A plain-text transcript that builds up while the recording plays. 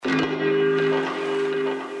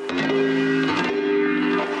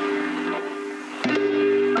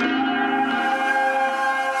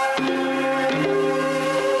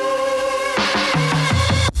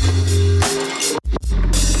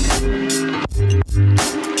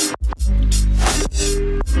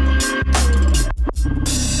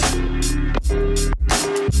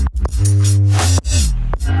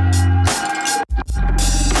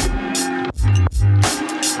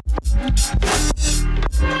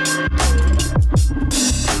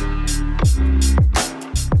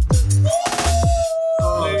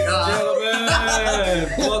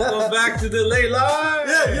to the Leyline.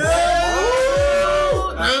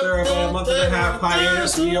 After about a month and a half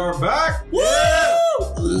hiatus, we are back. Woo!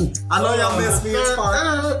 I know y'all missed me. It's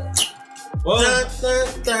fine. Well,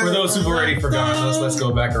 for those who've already forgotten us, let's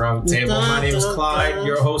go back around the table. My name is Clyde,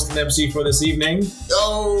 your host and MC for this evening.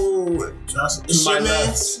 Yo, it's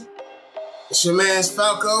your man's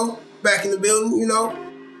Falco back in the building, you know.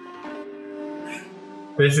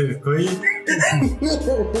 This is Clean.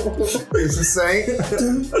 It's the same.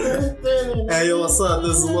 Hey, yo, what's up?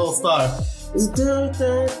 This is Lil Star.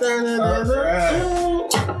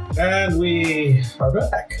 Alright. And we are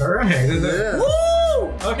back. Alright. Yeah.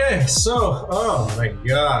 Woo! Okay, so, oh my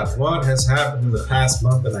god, what has happened in the past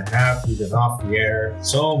month and a half? We've been off the air.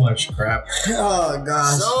 So much crap. Oh,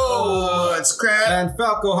 gosh. So much crap. And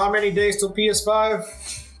Falco, how many days till PS5?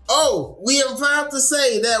 Oh, we are proud to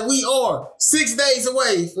say that we are 6 days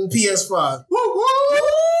away from PS5. Woo woo!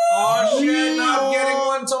 Oh shit, not getting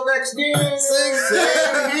one till next year. 6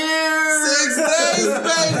 days,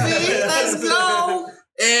 baby. Let's go.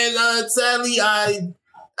 And sadly, I,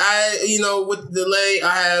 with the delay, I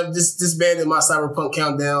have disbanded my Cyberpunk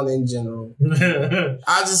countdown in general.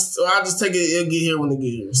 I'll just take it. It'll get here when it get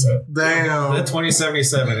here. So. Damn. The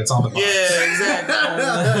 2077, it's on the box. Yeah,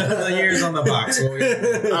 exactly. The year's on the box.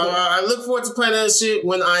 I look forward to playing that shit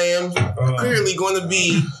when I am clearly going to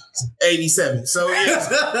be 87. So yeah.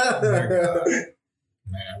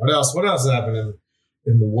 Man, what else? What else happened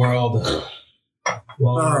in the world?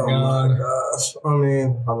 Well, Oh my gosh. I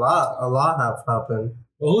mean, a lot have happened.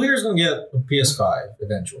 Well, who here's gonna get a PS5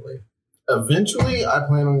 eventually? Eventually, I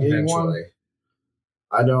plan on getting one.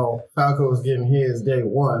 I know Falco is getting his day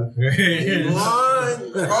one.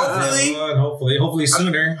 Hopefully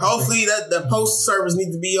sooner. Hopefully that post service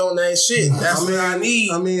needs to be on that shit. That's what I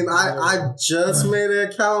need. I mean, I just made an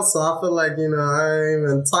account, so I feel like, I'm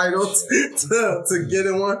entitled to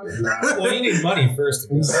getting one. Well, you need money first.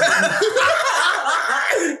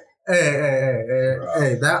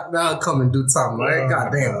 Hey, that'll come in due time, right?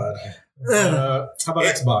 God damn. How about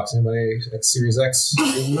Xbox? Anybody? Series X?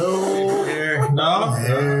 No.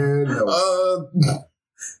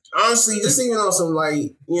 Honestly, just even on some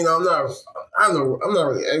I'm not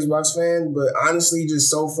really an Xbox fan, but honestly,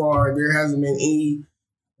 just so far there hasn't been any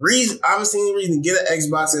reason. I haven't seen any reason to get an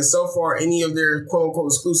Xbox, and so far any of their quote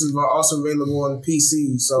unquote exclusives are also available on the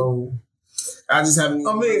PC. So I just haven't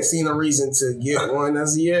seen a reason to get one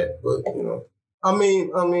as of yet. But I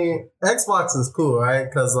mean, Xbox is cool, right?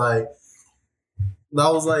 Because that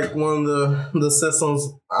was one of the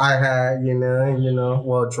systems I had,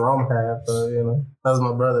 well, Drum had, but that's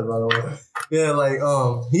my brother, by the way. Yeah,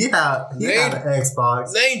 he had an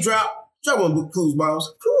Xbox. Name drop one clues, bombs.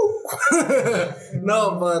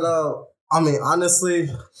 No, but honestly,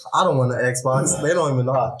 I don't want an Xbox. They don't even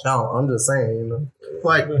know how to count. I'm just saying,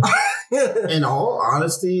 In all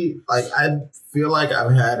honesty, I feel like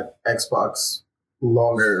I've had Xbox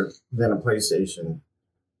longer than a PlayStation.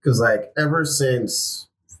 Because, ever since,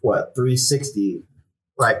 360,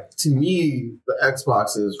 to me, the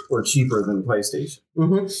Xboxes were cheaper than the PlayStation.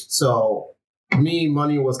 Mm-hmm. So,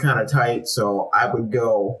 money was kind of tight, so I would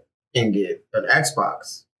go and get an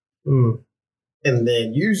Xbox. Mm. And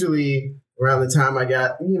then usually, around the time I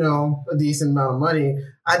got, a decent amount of money,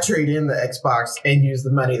 I trade in the Xbox and use the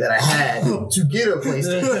money that I had to get a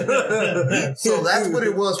PlayStation. So, that's what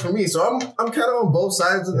it was for me. So, I'm kind of on both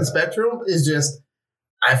sides of the spectrum. It's just...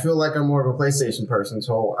 I feel like I'm more of a PlayStation person,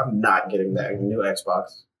 so I'm not getting that new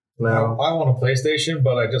Xbox. No. I want a PlayStation,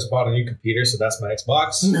 but I just bought a new computer, so that's my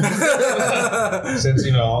Xbox. Since,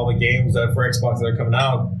 all the games that for Xbox that are coming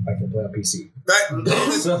out, I can play on PC.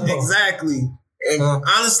 Exactly. And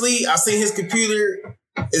honestly, I seen his computer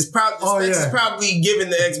is probably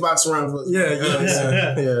giving the Xbox a run for Yeah.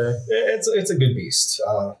 It's a good beast.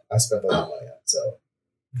 I spent a lot of money on it, so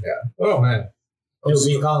yeah. Oh, man. You'll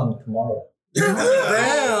be calling tomorrow. Damn.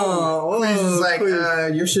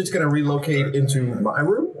 Your shit's gonna relocate into my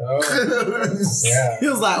room. Yeah. He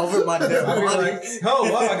was over my dead body.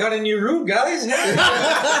 Oh wow, I got a new room, guys.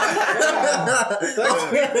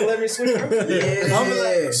 Let me switch rooms.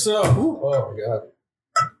 Yeah. So, oh my god.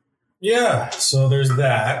 Yeah. So there's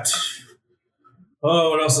that. Oh,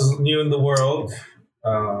 what else is new in the world?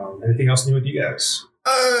 Anything else new with you guys?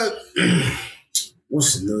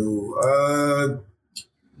 What's new?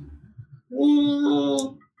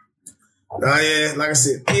 Like I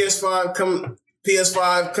said, PS5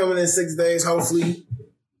 coming in 6 days, hopefully,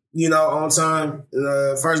 on time.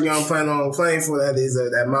 First game I'm planning on playing for that is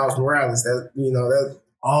that Miles Morales. That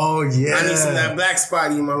Oh yeah, I need some of that black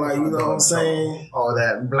spotty in my life. You know what I'm saying? Oh,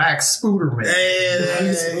 that black Spooder man.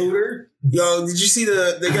 Yeah, Spooder. Yo, did you see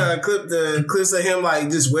they got a clip, the clips of him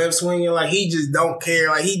like just web swinging, like he just don't care,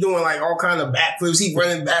 like he doing like all kind of backflips, he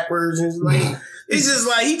running backwards and like it's just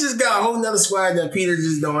like he just got a whole nother swag that Peter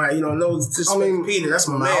just don't have, no disrespect to Peter. That's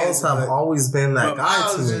my man. Miles have always been that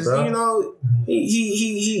guy to me, bro.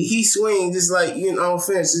 He swing just like on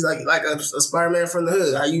fence, just like a Spider-Man from the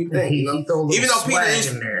hood. How you think? Even though Peter is,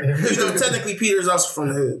 even though technically Peter's also from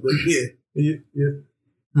the hood, but yeah.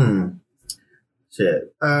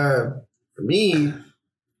 Shit. For me,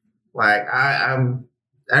 like I'm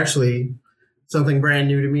actually something brand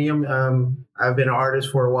new to me. I've been an artist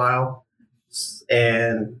for a while,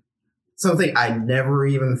 and something I never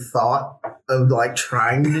even thought of like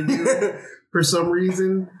trying to do for some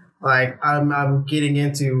reason. Like I'm getting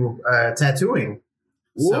into tattooing.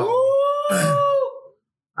 So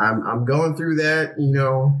I'm going through that,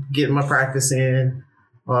 getting my practice in,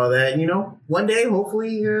 all that. One day,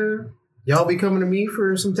 hopefully, y'all be coming to me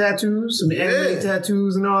for some tattoos, some anime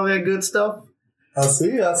tattoos and all that good stuff. I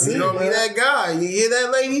see. You're going to be that guy. You hear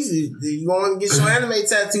that, ladies? You want to get some anime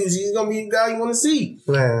tattoos. He's going to be the guy you want to see.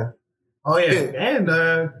 Man. Oh, yeah. And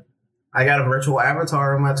I got a virtual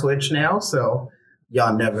avatar on my Twitch now, so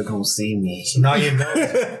y'all never going to see me. So now you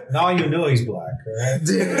know he's black, right?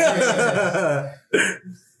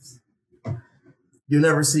 You'll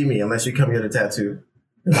never see me unless you come get a tattoo.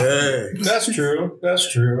 That's true.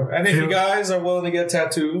 And if you guys are willing to get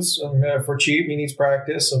tattoos for cheap, he needs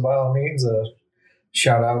practice. So by all means,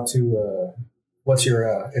 shout out to what's your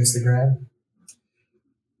Instagram?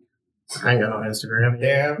 I ain't got no Instagram.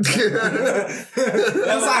 Damn. He's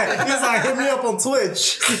like, hit me up on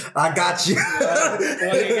Twitch. I got you.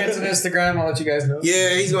 When he gets an Instagram, I'll let you guys know.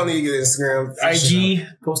 Yeah, he's gonna need to get Instagram. IG,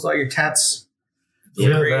 post all your tats.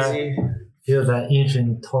 Feel Crazy. Feel that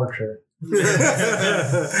ancient torture.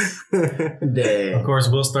 Dang. Of course,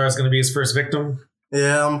 Will Star is going to be his first victim.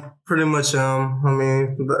 Yeah, I'm pretty much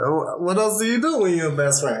what else do you do when you're a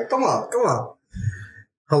best friend? Come on.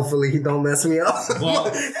 Hopefully he don't mess me up. Well,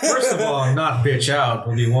 first of all, not bitch out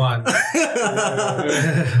will be one.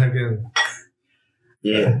 Again.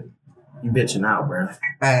 Yeah. You bitching out, bro.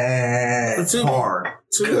 It's hard.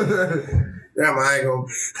 Damn, I ain't gonna.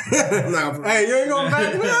 I'm not gonna. Hey, you ain't gonna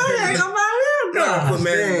back me up? You ain't gonna back me up? Gosh,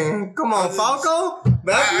 dang. Come on, Falco.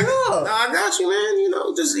 Back me up. I got you, man.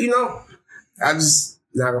 I just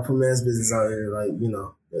not gonna put man's business out here, like,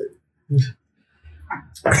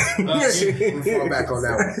 But fall back on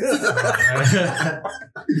that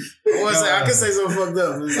one. I could say something fucked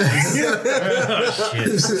up. Shit.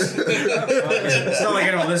 It's not like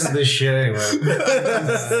I don't listen to this shit anyway.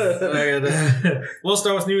 We'll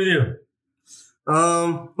start with new with you.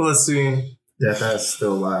 Let's see. That's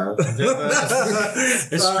still alive.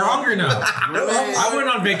 It's stronger now. I went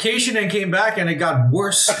on vacation and came back and it got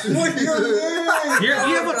worse. You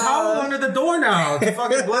have a towel under the door now to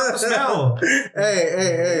fucking block the smell.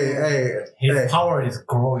 Hey. His power is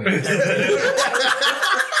growing.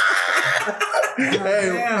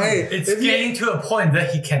 Hey, it's getting to a point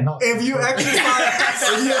that he cannot. If you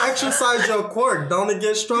exercise your quirk, don't it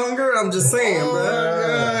get stronger? I'm just saying,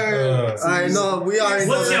 bro. I know we already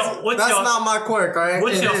know that's not my quirk, all right?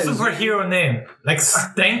 What's your superhero name? Like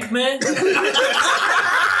Stankman?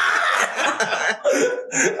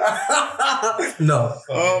 No.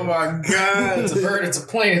 Oh my God! It's a bird. It's a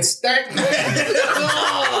plane. It's Stankman.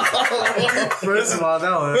 First of all,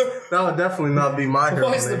 that would definitely not be my hero.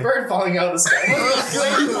 Why is the bird falling out of the sky?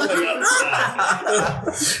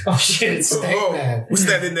 Oh shit! It's Stankman. What's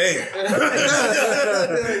that in there?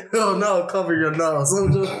 Oh no! Cover your nose.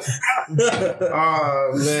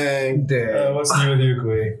 Oh man! Damn. What's new with you,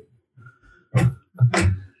 Quay?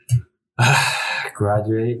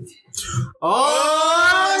 Graduate.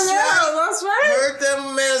 Oh, that's right. Heard that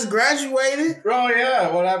man's graduated. Oh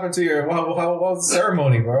yeah, what happened to your what was the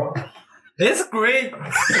ceremony, bro? It's great.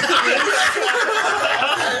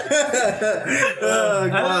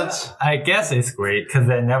 I guess it's great because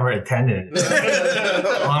I never attended it.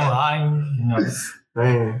 Online,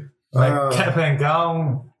 kept and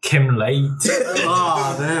gone, came late.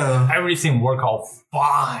 Oh damn! Everything worked out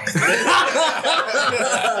fine.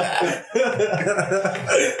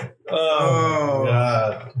 Oh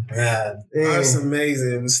God, man, that's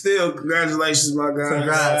amazing. But still, congratulations, my guy.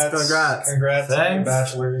 Congrats. Congrats on your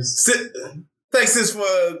bachelor's. Thanks, sis,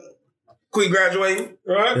 for quick graduating.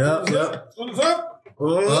 Right? Yep. What's up?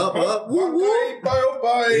 Up. Woo woo.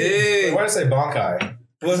 Bye. Yeah. Why did I say Bankai?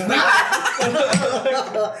 Wasn't it?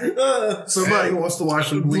 Somebody wants to watch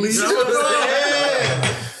some Bleach.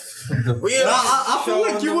 I feel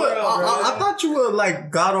like you would. I thought you would like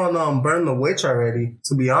got on Burn the Witch already.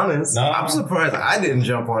 To be honest, No. I'm surprised I didn't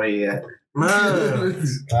jump on it yet. Man. I haven't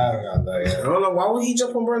got that I yet. don't know why would he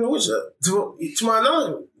jump on Brandon Witch. To my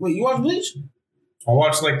knowledge, wait, you watch Bleach? I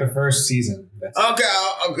watched like the first season. That's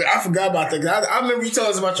Okay, I forgot about that. I remember you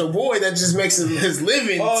telling us about your boy that just makes his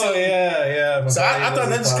living. Oh too. yeah. So I thought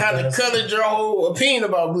that just kind of colored your whole opinion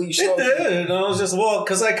about Bleach. It did. And I was just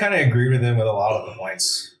because I kind of agreed with him with a lot of the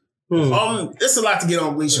points. It's a lot to get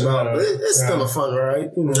on Bleach about, but it's still a fun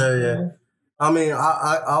ride. Yeah. I mean,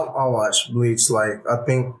 I watch Bleach like I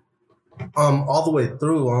think all the way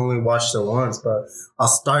through. I only watched it once, but I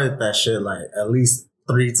started that shit like at least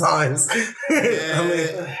 3 times. Yeah, I mean,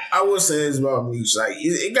 I will say this about Bleach. Like,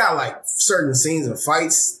 it got like certain scenes and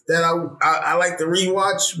fights that I like to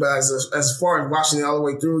rewatch, but as far as watching it all the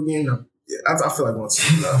way through again, I feel like once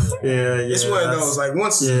is enough. Yeah. It's one of those like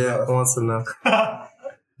once is enough. Once enough.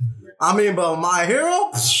 I mean, but My Hero,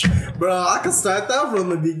 bro, I can start that from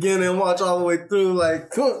the beginning and watch all the way through,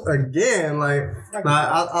 like, again. Like,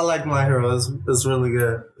 I like My Hero. It's really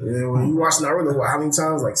good. Yeah, when you watch Naruto, how many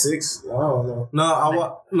times? Like 6? I don't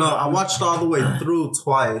know. I watched all the way through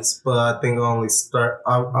twice, but I think I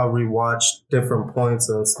rewatched different points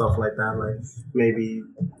and stuff like that, like, maybe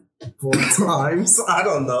 4 times. I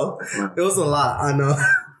don't know. It was a lot, I know.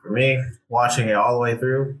 For me, watching it all the way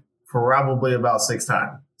through, probably about 6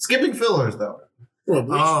 times. Skipping fillers, though.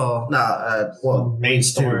 Oh. Main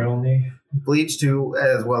story only. Bleach 2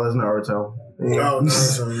 as well as Naruto.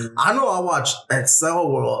 I know I watched Excel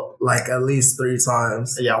World like at least 3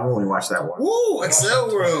 times. Yeah, I've only watched that one. Woo, Excel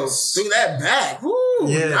World. Do that back. Woo,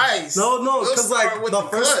 Yeah. nice. No, because like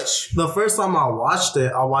the first time I watched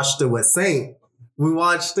it with Saint. We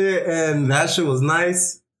watched it and that shit was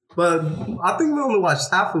nice. But I think we only watched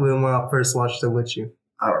half of it when I first watched it with you.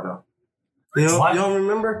 I don't know. You What? don't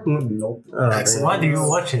remember? Nope. Why do you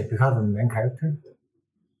watch it? Because of the main character?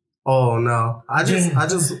 Oh no. I just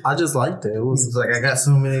liked it. It was It's like I got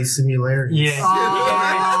so many similarities.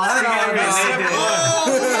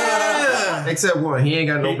 Except one, he ain't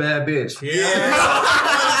got no bad bitch. I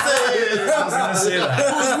was gonna say that.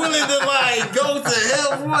 Who's willing to like go to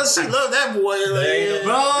hell for us? She love that boy. Like,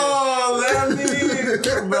 Bro, let me,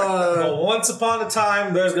 bro. Well, once upon a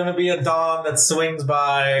time, there's gonna be a Don that swings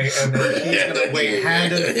by, and then he's gonna wait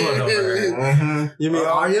hand and foot over her. Mm-hmm. You mean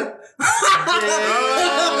Arya?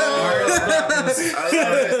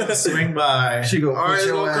 Swing by. She gonna Alright, put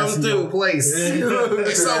your gonna ass come in your through. place.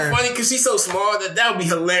 it's so funny because she's so small that would be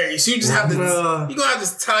hilarious. You just have this. Bruh. You gonna have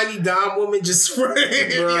this tiny Dom woman just.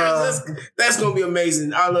 That's gonna be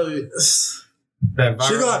amazing. I love it.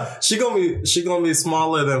 She gonna be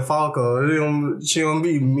smaller than Falco. She gonna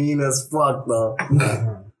be mean as fuck though.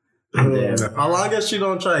 How long as she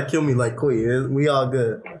don't try to kill me like Queen, we all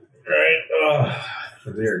good. Right.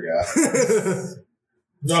 Dear God.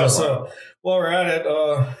 No, so while we're at it,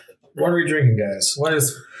 what are we drinking, guys?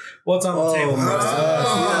 What's on the table? We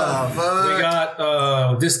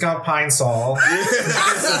got Discount Pine Sol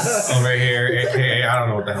over here, aka I don't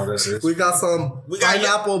know what the hell this is. We got some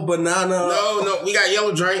pineapple banana. No, we got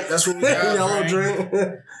yellow drink. That's what we got. Yellow drink.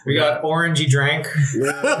 We got orangey drink.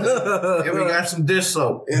 And we got some dish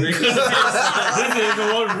soap. This is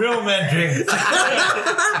what real men drink.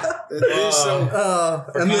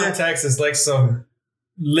 For And then context, it's like some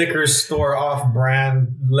liquor store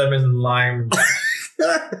off-brand lemon lime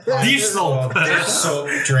Dish soap. Dish soap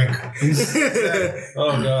drink.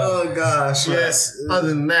 Oh god. oh gosh. Yes. Other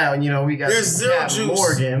than that, we got There's some zero Captain juice.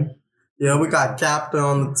 Morgan. Yeah, we got Captain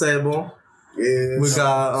on the table. Yes. We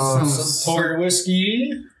got Suntory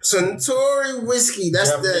whiskey. Suntory whiskey. That's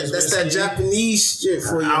Japanese that whiskey. Japanese shit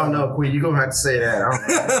for you. I don't know, Queen. You're gonna have to say that. I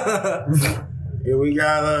don't know. Yeah, we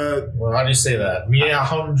got Well, how do you say that?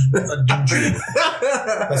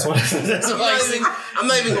 That's what I say. I'm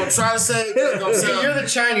not even gonna try to say it. 'Cause it's gonna sound- You're the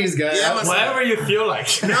Chinese guy. Yeah, I'm gonna say- Whatever you feel like.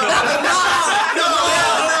 No.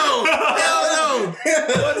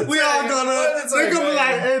 we all they're gonna be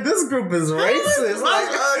like, hey, this group is racist. How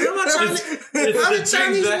the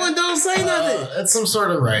Chinese one don't say nothing? It's some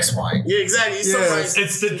sort of rice wine. Yeah, exactly. It's Yes.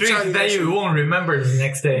 It's the drink Chinese that you won't remember the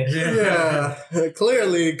next day. Yeah,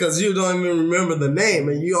 clearly, because you don't even remember the name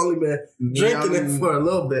and you only been drinking it for a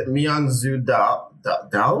little bit. Myeonju Dao?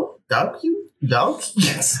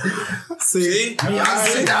 Yes. See? See? You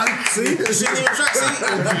shouldn't even try. See?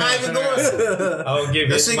 I'm not even going. I'll give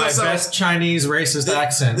This it shit my gonna sound- best Chinese racist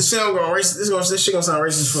accent. This shit don't go racist. This shit gonna sound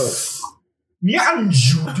racist fuck.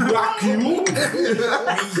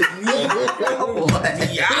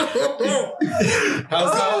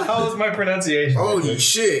 How's my pronunciation? Holy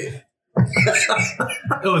shit.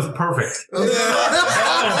 It was perfect. Well,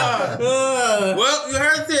 you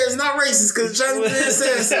heard it there. It's not racist because Johnny didn't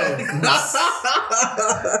say so.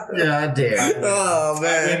 God damn. Oh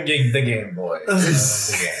man. The Game Boy.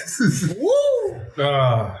 The game. Woo!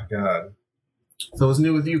 Oh God. So what's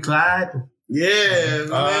new with you, Clyde? Yeah,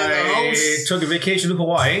 man. I took a vacation to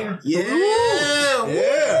Hawaii. Yeah.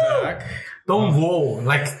 Back. Don't roll.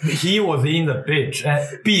 Like, he was in the beach,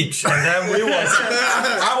 and then we was...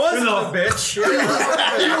 I was in a bitch. He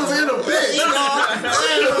was in a bitch.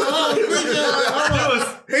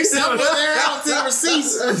 He sat there out to the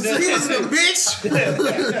receipts. He was in a bitch.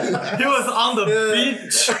 He was on the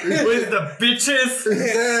beach with the bitches.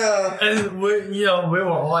 Yeah. And we were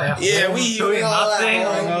all at home doing nothing.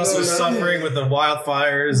 I was suffering with the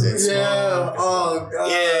wildfires and Yeah. Oh god.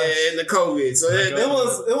 Yeah, and the COVID. So It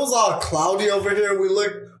was all cloudy over here. We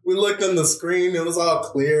looked in the screen. It was all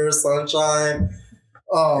clear, sunshine.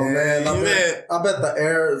 Oh man, I bet the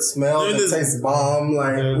air smelled and tastes bomb.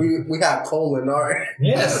 Like we had coal in our.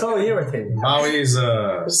 Yeah, so irritating. Maui's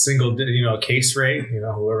single, case rate.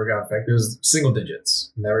 Whoever got infected was single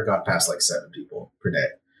digits. Never got past like 7 people per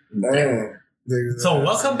day. Man. So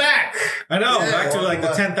welcome back. I know, back to like the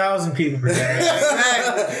 10,000 people per day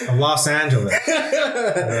of Los Angeles.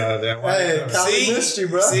 Hey, Cali missed you,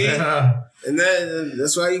 bro. See? And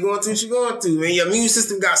that's why you're going through what you're going through, man. Your immune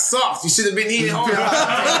system got soft. You should have been hitting hard.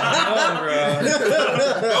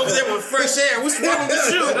 Over there with fresh air. What's wrong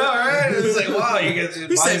with you? All right. It's like, wow, your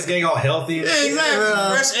body's getting all healthy. Yeah, exactly.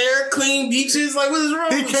 Fresh air, clean beaches. Like, what is wrong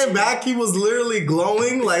He with came you? back. He was literally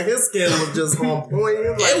glowing. Like his skin was just on point.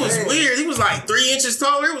 It was weird. He was like 3 inches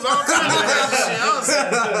taller. It was all kinds of shit. I was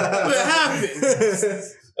like, what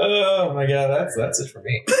happened? Oh my God, that's it for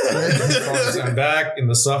me. I'm back in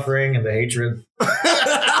the suffering and the hatred. That's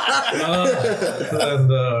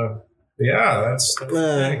the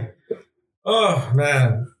thing. Oh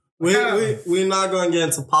man. We're not gonna get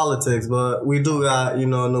into politics, but we do got a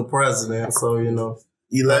new president, so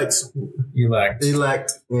Elect.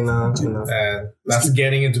 And that's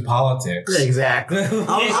getting into politics. Exactly.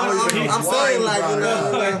 I'm saying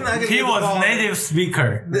like He was native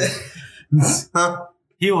speaker. Huh?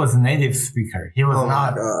 He was native speaker. He was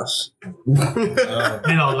not,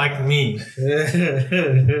 like me.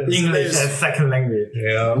 English as second language.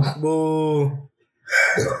 Yeah. Boo.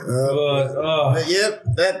 Yep,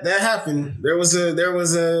 that happened. There was a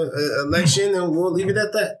election, and we'll leave it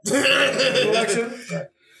at that. Election.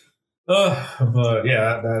 But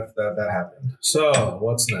yeah, that happened. So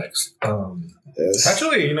what's next?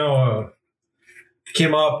 Actually,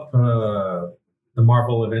 came up. The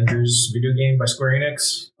Marvel Avengers video game by Square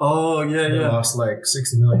Enix. Oh, yeah, They lost like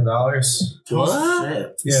 $60 million.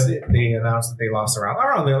 What? Yeah, they announced that they lost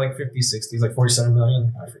around there, like 50, 60, like 47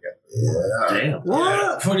 million. I forget. Yeah. Damn. What?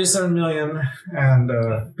 Yeah, 47 million. And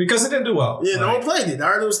because it didn't do well. Yeah, no one played it. I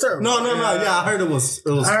heard it was terrible. No. Yeah, I heard it was. I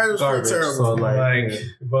heard it was garbage. terrible. So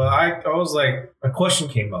But I was like, a question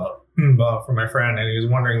came up from my friend, and he was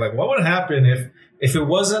wondering, like, what would happen if it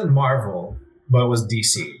wasn't Marvel, but it was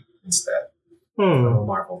DC instead? The whole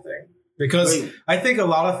Marvel thing, because I think a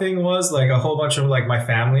lot of thing was like a whole bunch of like my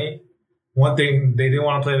family. One thing, they didn't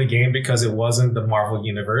want to play the game because it wasn't the Marvel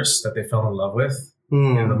universe that they fell in love with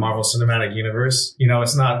in the Marvel Cinematic Universe.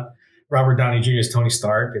 It's not Robert Downey Jr. as Tony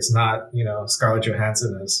Stark. It's not Scarlett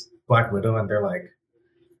Johansson as Black Widow, and they're like,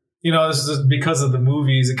 this is just because of the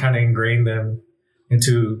movies. It kind of ingrained them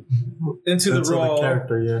into the role, the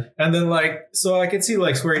character, yeah. And then so I could see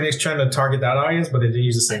like Square Enix trying to target that audience, but they didn't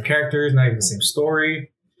use the same characters, not even the same story.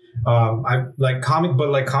 I like comic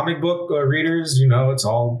book readers. it's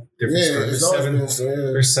all different stories.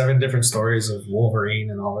 There's 7 different stories of Wolverine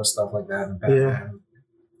and all this stuff like that. And Batman. Yeah.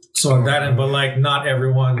 So but like not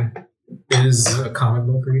everyone is a comic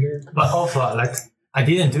book reader. But also, like, I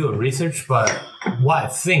didn't do a research, but what I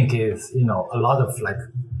think is, a lot of like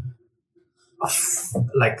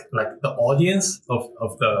the audience of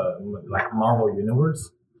the like Marvel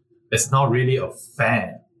universe, it's not really a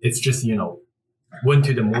fan. It's just went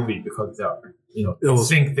to the movie because they're it was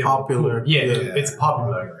think they popular. Cool. Yeah, it's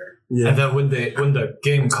popular. Yeah. And then when the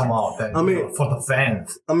game come out, then for the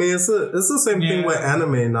fans. I mean, it's the same thing with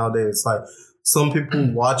anime nowadays. Like some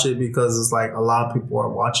people watch it because it's like a lot of people are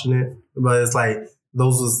watching it, but it's like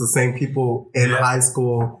those was the same people in high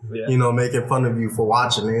school, making fun of you for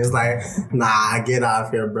watching it. It's like, nah, get out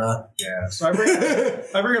of here, bro. Yeah. So I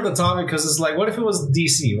bring up the topic because it's like, what if it was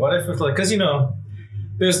DC? What if it's like, because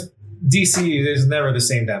there's DC. There's never the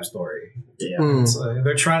same damn story. Yeah.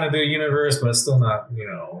 They're trying to do a universe, but it's still not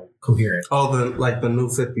coherent. Oh, the new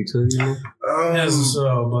 52. Yes.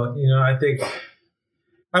 So, but I think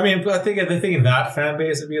I mean, but I think in that fan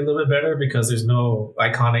base it'd be a little bit better because there's no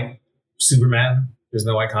iconic Superman. There's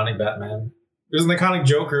no iconic Batman. There's an iconic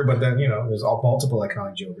Joker, but then there's all multiple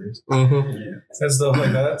iconic Jokers and stuff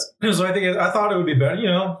like that. So I thought it would be better,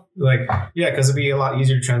 because it'd be a lot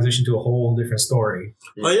easier to transition to a whole different story.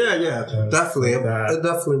 Oh yeah, definitely. It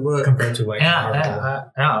definitely would compared to I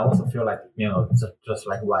also feel like just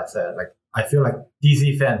like what I said, like I feel like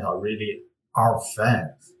DC fans are really our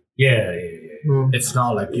fans. Yeah. It's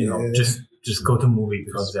not like just go to movie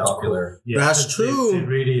because they're popular. Yeah, that's true. They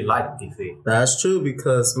really like DC. That's true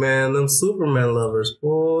because man, them Superman lovers,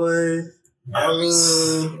 boy. I mean,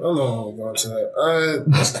 I don't know about that.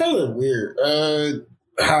 It's kind of weird.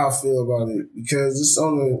 How I feel about it because it's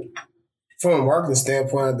from a marketing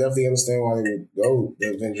standpoint, I definitely understand why they would go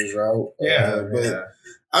the Avengers route.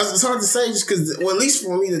 It's hard to say just because, well, at least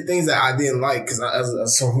for me, the things that I didn't like because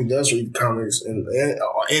as someone who does read comics and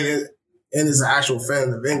is an actual fan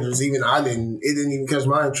of Avengers, even it didn't even catch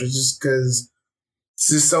my interest just because it's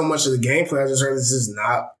just so much of the gameplay I just heard is just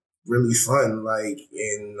not really fun. Like,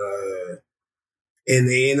 and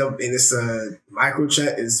they end up, and it's a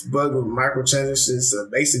it's bugged with microtransactions.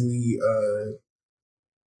 Basically,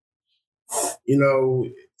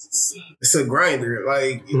 it's a grinder.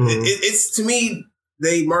 Like, it's to me,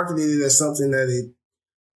 they marketed it as something that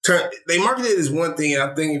they marketed it as one thing, and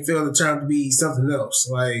I think it failed to turn out to be something else.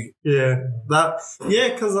 Like,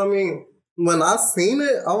 because I mean, when I seen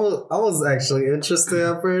it, I was actually interested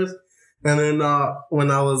at first, and then when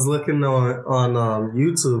I was looking on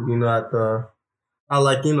YouTube, I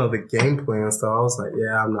like the gameplay and stuff. I was like,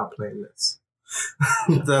 yeah, I'm not playing this.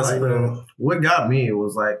 That's what got me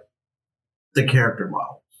was like the character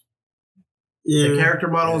models. Yeah, the character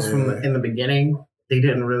models in the beginning. They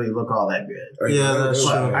didn't really look all that good. Yeah, that's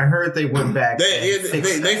true. I heard they went back.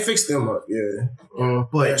 They fixed them up. Yeah,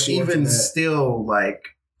 but even still, like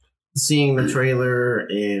seeing the trailer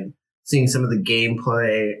and seeing some of the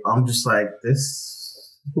gameplay, I'm just like,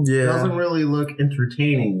 this doesn't really look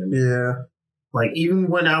entertaining to me. Yeah, like even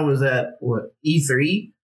when I was at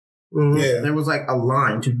E3, there was like a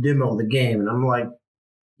line to demo the game, and I'm like,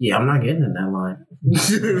 yeah, I'm not getting in that line. Right.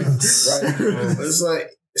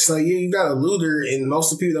 It's like you got a looter, and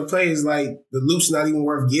most of the people that play is like the loot's not even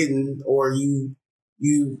worth getting, or you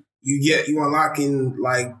unlocking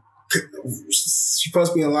like you're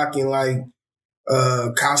supposed to be unlocking like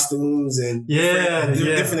costumes and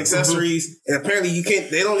different accessories, and apparently you can't.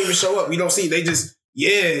 They don't even show up. We don't see. They just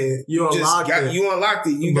you unlocked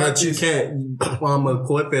it. You can't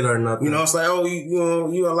equip it or nothing. It's like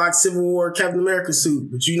you unlock Civil War Captain America suit,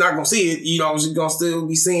 but you're not gonna see it. You're gonna still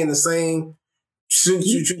be seeing the same.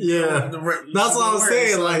 That's what I was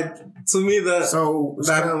saying. Like to me, that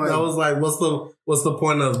was like, what's the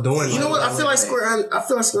point of doing? You know what? I feel like Square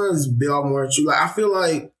Enix is built more true. Like I feel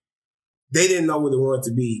like they didn't know what it wanted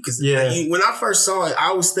to be because when I first saw it,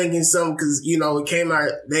 I was thinking something because it came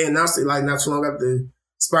out. They announced it like not too long after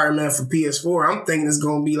Spider-Man for PS4. I'm thinking it's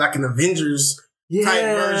gonna be like an Avengers type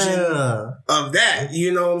version of that.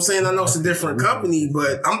 You know what I'm saying? I know it's a different company,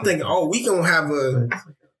 but I'm thinking, we gonna have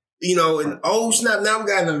and snap, now we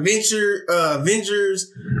got an Avengers, adventure,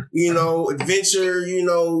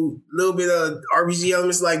 little bit of RPG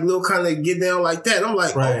elements, like little kind of get down like that. And I'm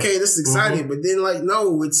like, okay, this is exciting. But then like,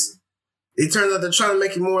 no, it turns out they're trying to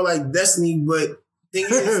make it more like Destiny, but thing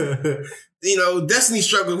is, Destiny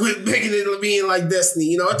struggled with making it being like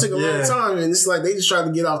Destiny. It took a long time, and it's like they just tried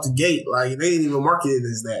to get off the gate. Like they didn't even market it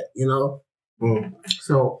as that,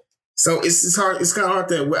 So it's hard. It's kind of hard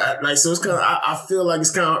to So it's kind of. I feel like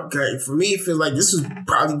it's kind of okay for me. It feels like this was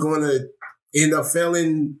probably going to end up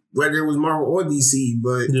failing, whether it was Marvel or DC.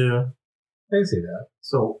 But I see that.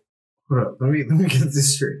 So hold up. Let me get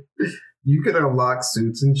this straight. You can unlock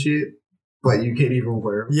suits and shit, but you can't even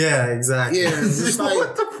wear them. Yeah, exactly. Yeah, it's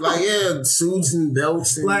like suits and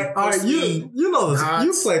belts. And like, all right, you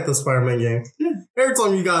played the Spider-Man game. Yeah. Every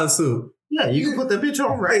time you got a suit. Yeah, you can put the bitch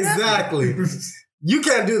on right now. Exactly. You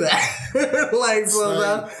can't do that. That's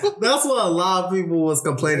what a lot of people was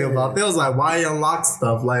complaining about. They was like, why you unlock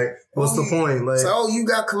stuff? Like, what's the point? Like, you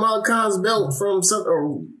got Kamala Khan's belt from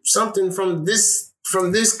something from this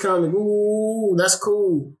comic. Ooh, that's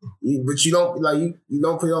cool. But you don't you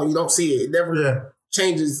don't put it on. You don't see it. It never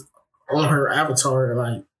changes on her avatar.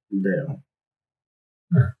 Like, damn.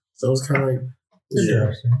 So it's kind of like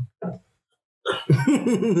interesting.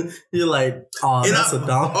 You're like, oh, that's a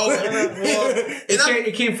dumb. Oh,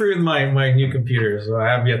 it came through with my new computer, so I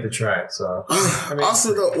have yet to try it. So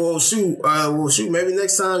also, though, shoot. Maybe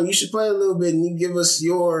next time you should play a little bit and you give us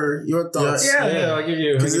your thoughts. Yeah, I'll give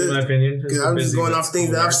you my opinion. Because I'm just going off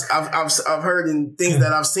things that I've heard and things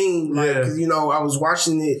that I've seen. Like, because I was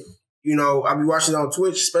watching it. I'll be watching it on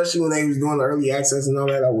Twitch, especially when they was doing the early access and all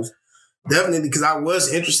that. I was definitely, because I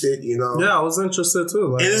was interested. Yeah, I was interested too.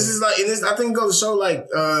 Like, and this is I think it goes to show like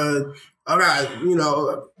I got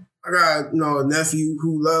a nephew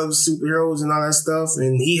who loves superheroes and all that stuff,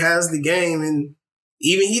 and he has the game, and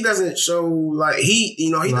even he doesn't show like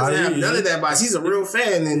he doesn't have none of that bias. He's a real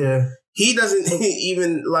fan, and he doesn't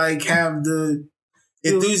even like have the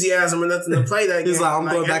enthusiasm or nothing to play that game. He's like, I'm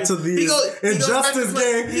going back to the Injustice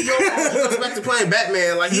game. He goes back to playing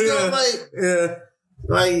Batman. Like he goes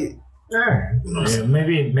like. Yeah,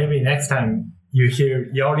 maybe next time you hear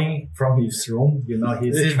yelling from his room, he's playing.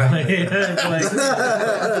 He's like,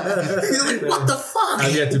 what the fuck?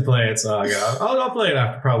 I've yet to play it, so I'll play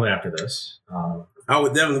it probably after this. I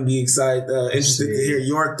would definitely be interested to hear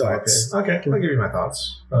your thoughts. Okay, I'll give you my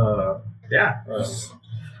thoughts. Another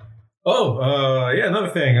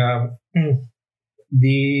thing.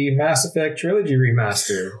 The Mass Effect trilogy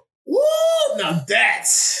remaster. Woo! Now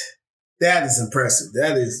that is impressive.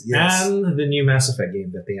 That is, yes. And the new Mass Effect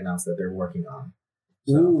game that they announced that they're working on.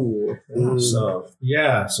 So those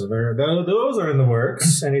are in the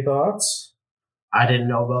works. Any thoughts? I didn't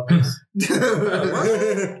know about this.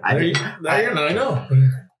 I know.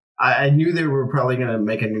 I knew they were probably going to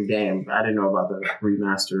make a new game. I didn't know about the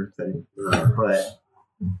remaster thing. But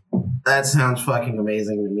that sounds fucking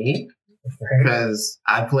amazing to me. Because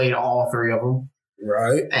I played all three of them.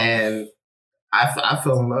 Right. And I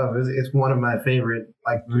fell in love. It's one of my favorite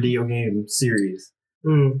video game series.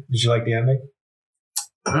 Did you like the ending?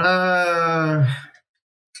 I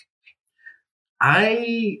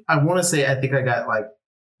want to say I think I got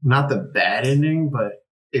not the bad ending, but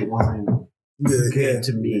it wasn't good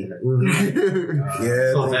to me.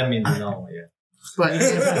 So that means no. Yeah. But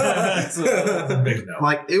That's a big no.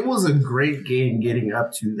 it was a great game getting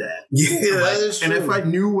up to that. Yeah, that is true. And if I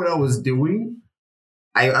knew what I was doing,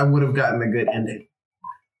 I would have gotten a good ending.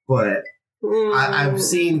 But I've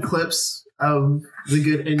seen clips of the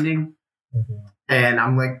good ending, and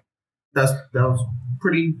I'm like, that was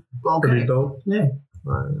pretty okay. Pretty dope. Yeah.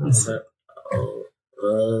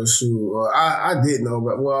 Shoot. I did know,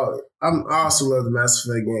 but I also love the Mass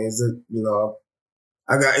Effect games. That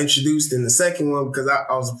I got introduced in the second one because I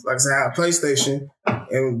was, like I said, I had a PlayStation,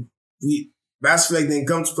 and Mass Effect didn't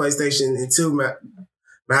come to PlayStation until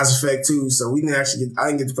Mass Effect 2, so I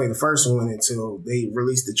didn't get to play the first one until they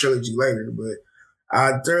released the trilogy later. But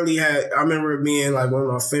I remember it being one of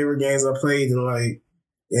my favorite games I played, and I'm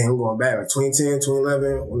going back 2010,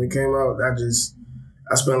 2011 when it came out.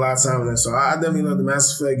 I spent a lot of time in it, so I definitely love the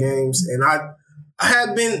Mass Effect games, and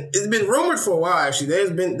it's been rumored for a while actually. They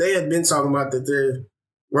had been talking about that they're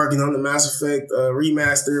working on the Mass Effect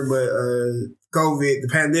remaster, but COVID, the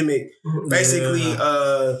pandemic, basically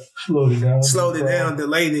slowed it down,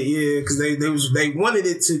 delayed it, because they wanted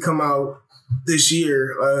it to come out this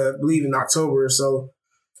year, I believe in October or so,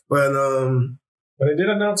 but they did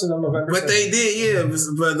announce it on November. But 7th. they did, yeah.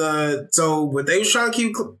 But they was trying to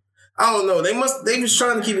keep. I don't know. They was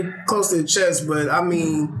trying to keep it close to the chest, but I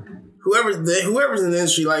mean, whoever's in the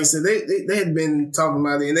industry, like I said, they had been talking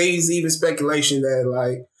about it, and there's even speculation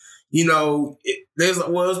that it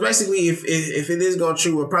was basically if it is going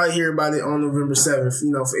true, we'll probably hear about it on November 7th,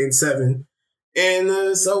 for N7.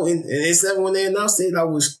 And so in N7 when they announced it, I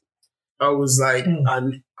was like,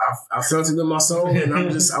 I felt it in my soul, and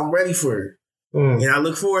I'm ready for it. And I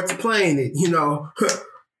look forward to playing it,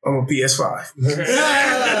 I'm a PS5.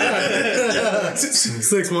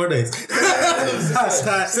 6 more days. 6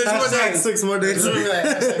 more days.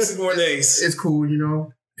 6 more days. It's cool,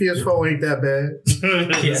 PS4 ain't that bad.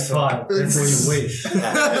 PS5. That's what you wish.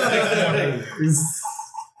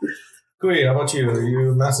 Kui, how about you? Are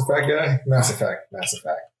you a Mass Effect guy? Mass Effect.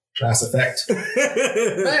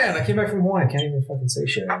 Man, I came back from Hawaii. I can't even fucking say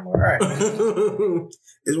shit anymore. All right.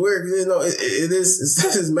 It's weird because it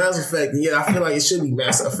is Mass Effect. Yeah, I feel like it should be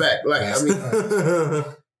Mass Effect. It's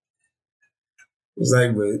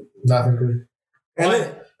but nothing good.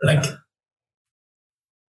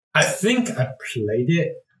 I think I played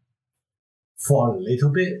it for a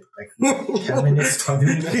little bit, 10 minutes, 20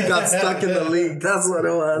 minutes. He got stuck in the league. That's what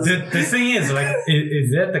it was. The thing is,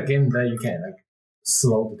 is that the game that you can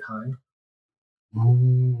slow the time?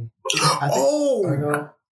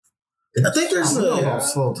 I think there's a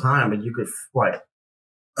slow time, and you could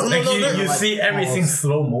Oh, Like no, you see everything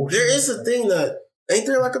slow motion. There is a thing that ain't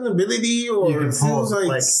there like an ability or You can it seems pause,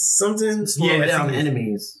 like something. Slow down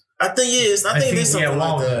enemies. I think yes. I think there's something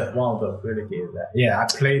like that. One of the really gave that. Yeah, I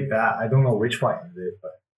played that. I don't know which one is it,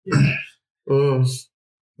 but yeah.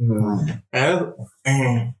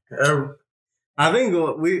 I think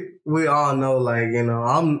we all know, like, you know,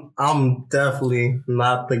 I'm definitely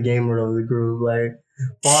not the gamer of the group. Like,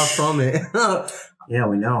 far from it. Yeah,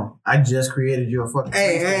 we know. I just created you a fucking.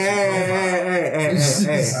 Hey.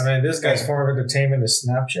 I mean, this guy's form of entertainment is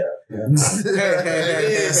Snapchat.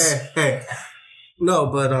 Hey. No,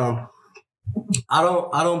 but I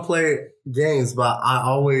don't play games, but I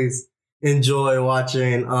always enjoy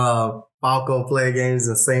watching Falco play games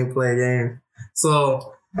and Saint play games.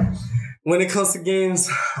 So when it comes to games,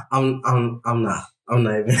 I'm not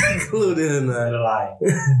even included in that. Lie.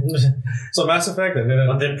 So Mass Effect,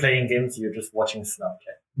 When they're playing games, you're just watching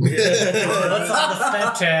Snapchat. What's on the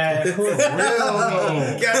Snapchat?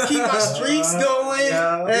 Gotta keep my streaks going.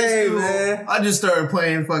 Hey, man. I just started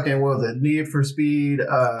playing fucking, what was it? Need for Speed.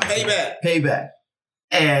 Payback.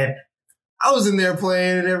 And I was in there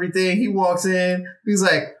playing and everything. He walks in. He's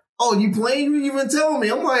like, "Oh, you playing? You didn't even tell me."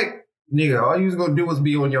 I'm like, "Nigga, all you was gonna do was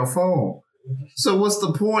be on your phone. So what's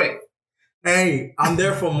the point?" Hey, I'm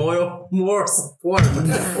there for more support.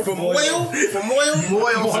 For Moyle? So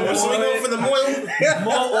we go for the Moyle?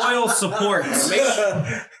 more oil support.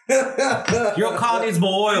 Your car needs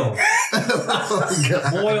more oil.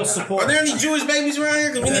 More oil support. Are there any Jewish babies around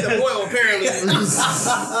here? Because we need a Moyle, apparently.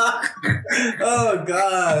 Oh,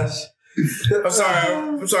 gosh.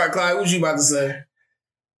 I'm sorry, Clyde. What was you about to say?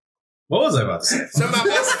 What was I about to say? Something about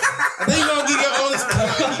Mass Effect. I think you're going to give your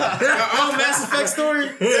own Mass Effect story.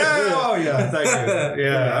 Yeah. Oh, yeah. Thank you.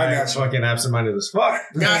 Yeah, I got fucking absent-minded as fuck.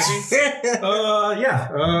 Got you.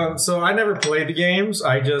 Yeah. So I never played the games.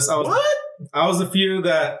 I was the few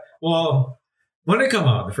that, well, when did it come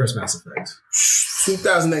out, the first Mass Effect?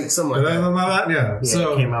 2008, something like that. Yeah.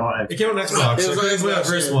 So it came out on Xbox. It was on Xbox, the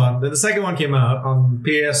first one. Then the second one came out on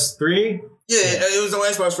PS3. Yeah, it was on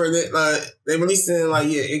Xbox for they released it in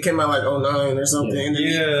it came out like 09 or something. And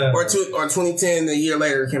then or 2010, a year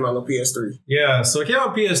later it came out on PS3. Yeah, so it came out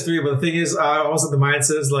on PS3, but the thing is, I was at the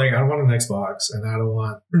mindset is like, I don't want an Xbox, and I don't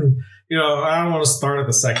want, I don't want to start at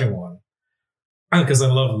the second one because I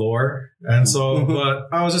love lore, and so, but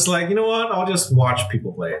I was just like, you know what? I'll just watch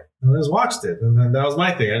people play it, and I just watched it, and then that was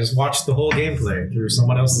my thing. I just watched the whole gameplay through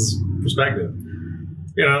someone else's perspective.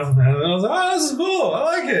 And I was like, oh, this is cool. I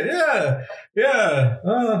like it. Yeah.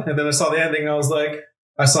 And then I saw the ending. I was like,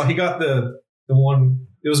 he got the one,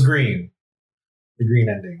 it was green. The green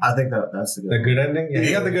ending. I think that's the good ending? Yeah,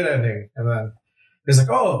 he got the good ending. And then he's like,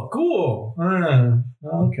 oh, cool.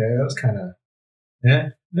 Okay, that was kind of,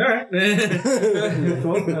 all right.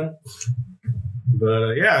 Cool.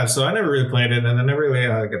 But yeah, so I never really played it. And I never really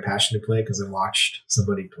had like a passion to play it because I watched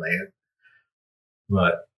somebody play it.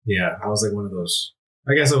 But yeah, I was like one of those.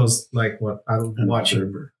 I guess I was like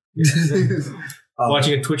watching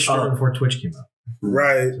watching a Twitch streamer before Twitch came out.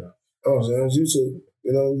 Right. So it was YouTube.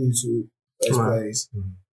 YouTube. Let's plays.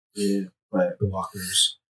 Yeah. But the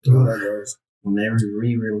Walkers. When they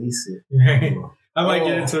re-release it. I might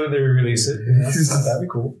get into it when they re-release it. Yeah, that'd be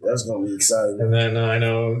cool. That's gonna be exciting. And then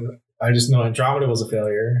I just know Andromeda was a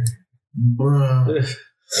failure. Bruh.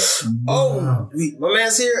 Oh, my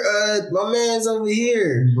man's here. My man's over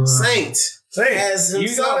here. Bruh. Saint has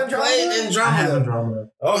himself played Andromeda.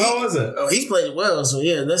 Oh, how was it? Oh, he's played it well. So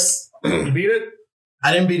yeah, you beat it?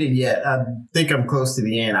 I didn't beat it yet. I think I'm close to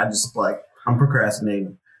the end. I just I'm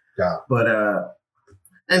procrastinating. Yeah. But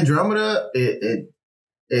Andromeda, it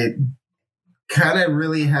kind of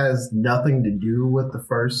really has nothing to do with the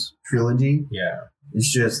first trilogy. Yeah.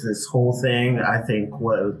 It's just this whole thing. I think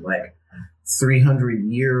 300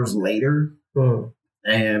 years later.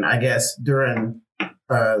 And I guess during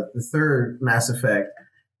the third Mass Effect,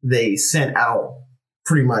 they sent out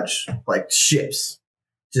pretty much ships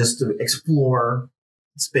just to explore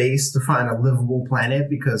space to find a livable planet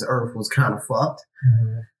because Earth was kind of fucked.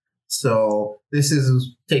 Mm-hmm. So this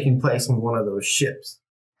is taking place on one of those ships.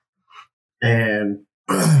 And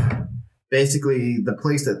basically the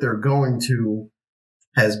place that they're going to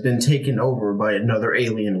has been taken over by another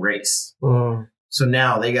alien race. So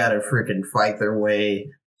now they got to freaking fight their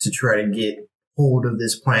way to try to get hold of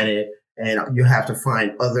this planet, and you have to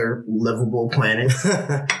find other livable planets.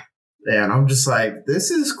 And I'm just like, this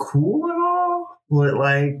is cool and all, but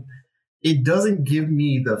it doesn't give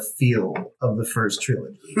me the feel of the first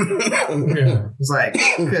trilogy. Yeah.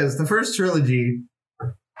 It's because the first trilogy,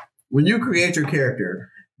 when you create your character,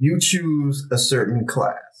 you choose a certain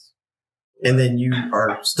class, and then you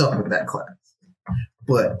are stuck with that class.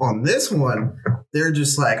 But on this one, they're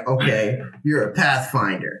just like, okay, you're a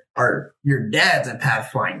Pathfinder, or your dad's a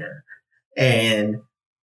Pathfinder, and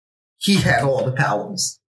he had all the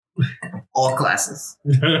powers, all classes.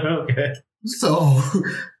 Okay. So,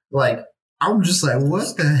 like, I'm just like,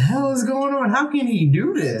 what the hell is going on? How can he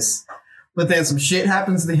do this? But then some shit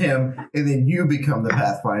happens to him, and then you become the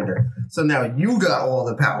Pathfinder. So now you got all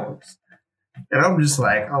the powers. And I'm just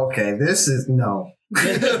like, okay, this is no.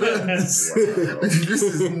 This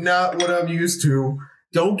is not what I'm used to.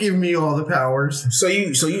 Don't give me all the powers. So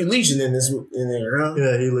you Legion in there, huh?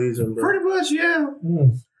 Yeah, he Legion, bro. Pretty much, yeah.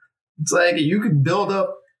 It's like you could build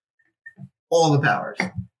up all the powers.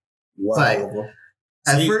 Wow. It's like,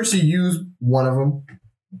 at first you use one of them,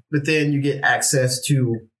 but then you get access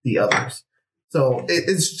to the others. So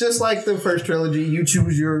it's just like the first trilogy. You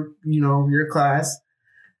choose your class.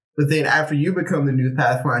 But then after you become the new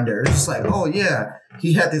Pathfinder, it's just like, oh yeah,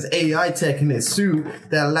 he had this AI tech in his suit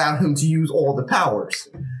that allowed him to use all the powers.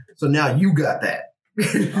 So now you got that.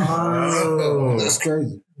 Oh, that's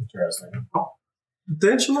crazy. Interesting.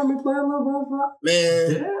 Didn't you let me play a little bit?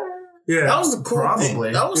 Man, Yeah. that was the cool Probably.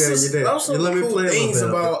 thing. That was Yeah, just, you did. that was some You of let the me cool play a little things bit.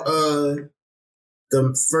 about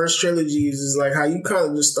the first trilogies is like how you kind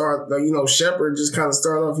of just start, like, you know, Shepard just kind of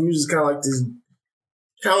started off. He was just kind of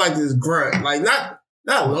like this grunt, like not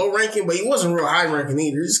low ranking, but he wasn't real high ranking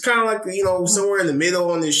either. Just kind of like, you know, somewhere in the middle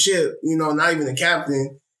on this ship, you know, not even the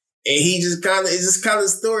captain. And he just kind of, it's just kind of a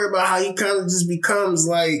story about how he kind of just becomes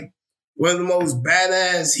like one of the most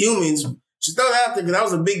badass humans. Just throw that out there because that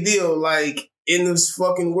was a big deal, like, in this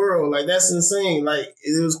fucking world. Like, that's insane. Like,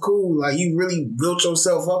 it was cool. Like, you really built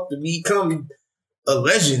yourself up to become a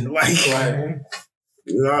legend. Like,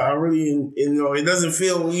 you know, I really, you know, it doesn't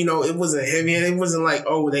feel, you know, it wasn't heavy. It wasn't like,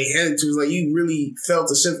 oh, they had to. It was like, you really felt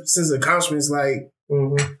a sense of accomplishment, like,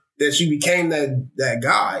 that you became that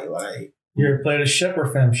guy. Like, You ever played a ship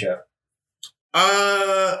or fem ship?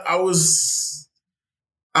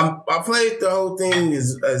 I played the whole thing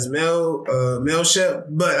as male ship,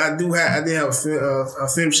 but I did have a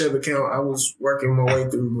fem ship account. I was working my way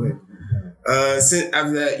through, but since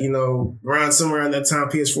after that, you know, around somewhere around that time,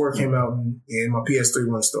 PS4 came out and my PS3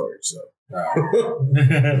 went storage. So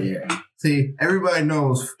Yeah. See, everybody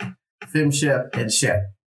knows Fem Shep and Shep.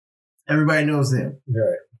 Everybody knows them.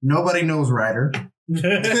 Right. Nobody knows Ryder.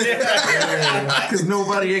 Because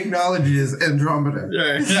nobody acknowledges Andromeda.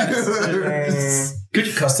 Could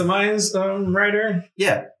you customize Ryder?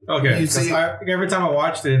 Yeah. Okay. You see- Every time I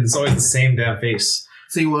watched it, it's always the same damn face.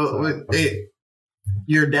 See,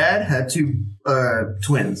 your dad had two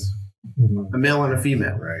twins, a male and a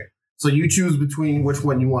female. Right. So you choose between which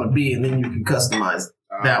one you want to be, and then you can customize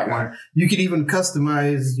that one. You could even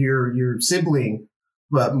customize your sibling,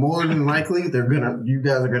 but more than likely, you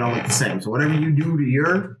guys are gonna look the same. So whatever you do to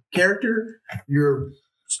your character, your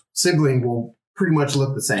sibling will pretty much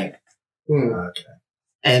look the same. Okay.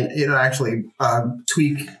 And it'll actually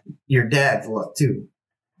tweak your dad's look too.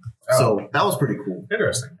 So that was pretty cool.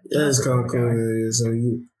 Interesting. that's kind of cool. Yeah, so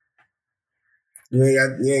you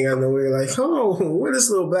ain't got nowhere like, oh, where this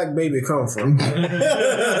little black baby come from? I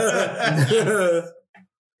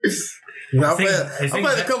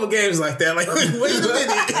played a couple games like that. Like, wait a minute.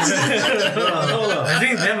 Hold on. I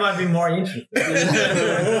think that might be more interesting.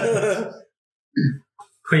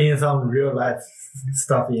 Putting some real life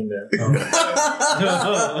stuff in there.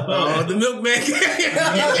 Oh, the milkman.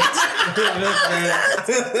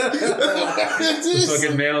 The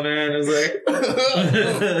fucking mailman is like.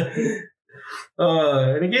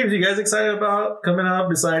 Any games you guys excited about coming out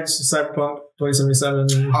besides Cyberpunk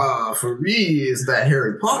 2077? For me, it's that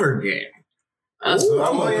Harry Potter game. That's what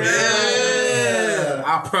I'm looking at. Yeah.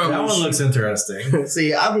 I promise. That one looks interesting.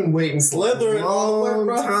 See, I've been waiting Slytherin a long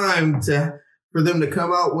time for them to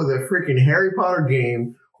come out with a freaking Harry Potter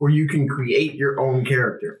game where you can create your own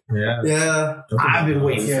character. Yeah. Yeah. I've been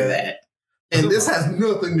waiting for that. And this has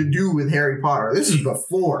nothing to do with Harry Potter. This is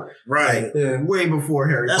before. Right. Yeah. Way before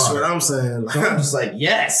Harry That's Potter. what I'm saying. So I'm just like,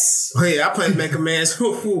 yes. Hey, I played Mega Man.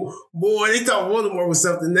 Boy, they thought Voldemort was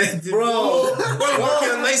something that Voldemort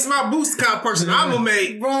can lace my boots kind of person I'm gonna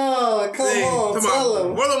make. Bro, come on, tell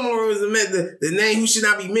him. Voldemort was the name who should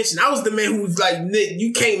not be mentioned. I was the man who was like, Nick,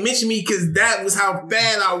 you can't mention me because that was how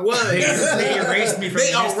bad I was. They erased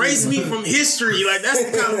me from history. Like,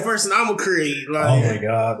 that's the kind of person I'm gonna create. Like, Oh my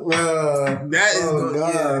god. that is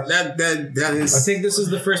God. that is. I think this is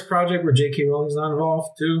the first project where J.K. Rowling's not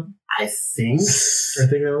involved too. I think. I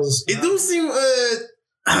think that was. It do seem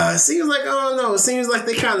seems like, I don't know. It seems like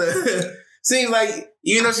they kind of seems like,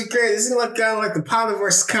 you know, she created. It seems like kind of like the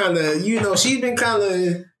Potterverse kind of, you know, she's been kind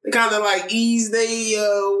of like eased they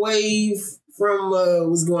way from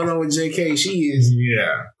what's going on with JK. She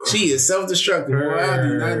is self-destructive. Boy, I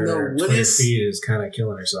do not know what is. Feet is kind of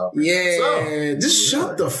killing herself. Yeah, just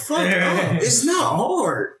shut the fuck up. It's not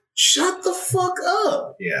hard. Shut the fuck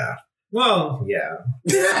up. Yeah. Well, yeah.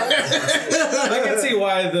 I can see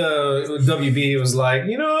why the WB was like,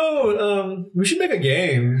 we should make a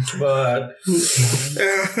game, but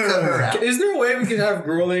is there a way we can have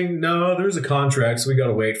grueling? No, there's a contract, so we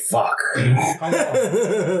gotta wait. Fuck.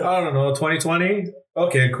 I don't know, 2020?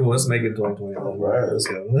 Okay, cool, let's make it 2020. All right, let's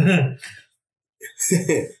go.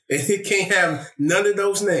 It can't have none of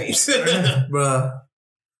those names. Bruh.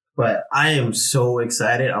 But I am so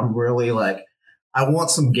excited. I'm really I want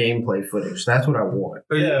some gameplay footage. That's what I want.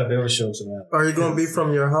 Yeah, they will show some that. Are you going to be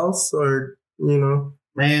from your house or, Man.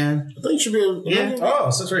 I think you should be. Yeah. Oh,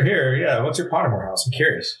 so it's right here. Yeah. What's your Pottermore house? I'm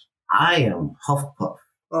curious. I am Hufflepuff.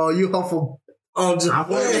 Oh, you Hufflepuff. Oh, just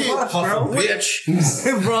Hufflepuff, bitch.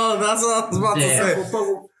 Bro, that's what I was about to say.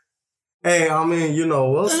 Hey, I mean,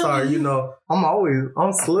 we'll start, I'm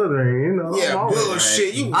Slytherin, Yeah,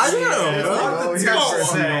 bullshit. I am, bro. You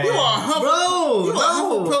are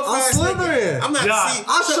Hufflepuff. Bro, I'm Slytherin. I'm not Yeah. I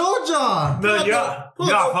showed y'all. No, you're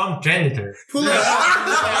from janitor. Pull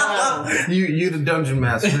up. You the dungeon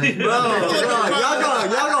master. Bro, y'all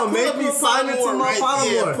gonna make me sign into my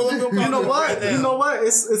Pottermore. You know what? You know what?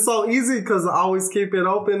 It's so easy because I always keep it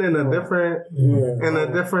open in a different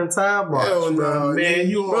tab box. Hell no, Man,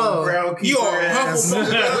 you are ground keeper. You are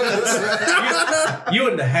Hufflepuff. You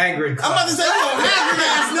in the Hagrid class. I'm about to say you are Hagrid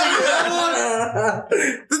ass nigga.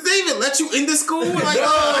 Did they even let you into school? Like,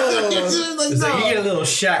 It's like you get a little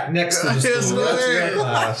shack next to the school. That's your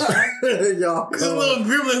class. Y'all, There's a little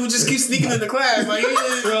gremlin who just keeps sneaking into class. Like,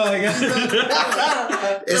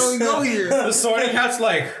 they don't go here. The sorting hat's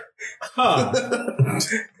like, huh?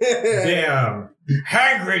 Damn,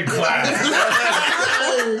 Hagrid class.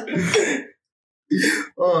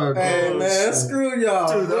 Oh, hey, man, screw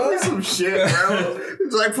y'all. Dude, that was some shit, bro.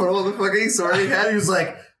 It's like put all the fucking sorting hat. He was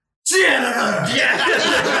like, janitor.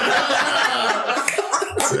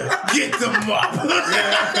 Get the mop.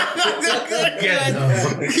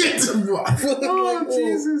 Get the mop. Oh,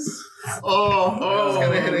 Jesus. Oh,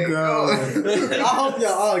 God. I hope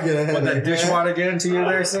y'all all get a headache. What, that dishwater get into you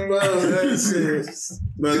there, Sam? Bro, I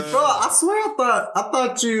swear I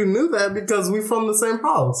thought you knew that because we from the same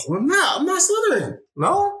house. I'm not Slytherin.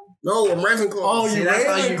 No? No, I'm Ravenclaw. Oh, See, that's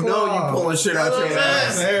how you know you pulling shit out your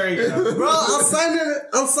ass. There you go. Bro, I'm signing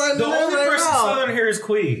The it only right person now. Southern here is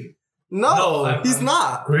Queen. No, he's I'm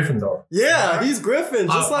not. Gryffindor. Yeah, he's Griffin,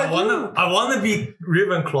 just I like you. wanna be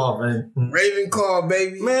Ravenclaw, man. Ravenclaw,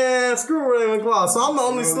 baby. Man, screw Ravenclaw. So I'm the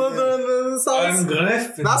only Slytherin in this house. I'm good.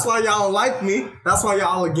 That's why y'all don't like me. That's why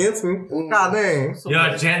y'all against me. God dang. You're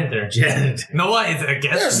a janitor. No one is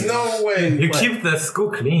against There's you. no way. You keep the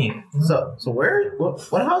school clean. So where? What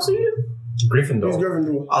house are you? Gryffindor. He's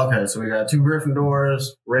Gryffindor. Okay, so we got 2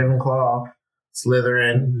 Gryffindors, Ravenclaw,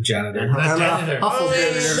 Slytherin, Janitor. and Janitor.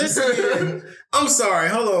 Listen, I'm sorry.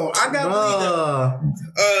 Hold on. I got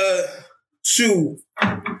shoot.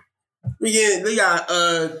 They got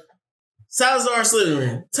Salazar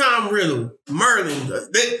Slytherin, Tom Riddle, Merlin.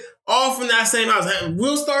 They all from that same house.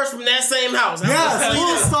 Will Star's from that same house. Yes,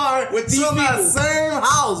 we'll start with these from that people. same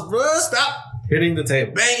house, bro. Stop Hitting the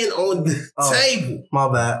table. banging on the table. My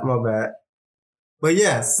bad. But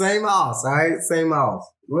yeah, same house, all right? Same house.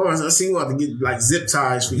 Well, I see you want to get like zip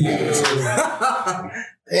ties for you.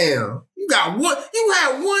 Damn. You got one. You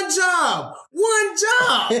had one job.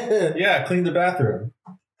 Yeah, clean the bathroom.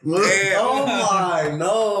 Damn. Oh my,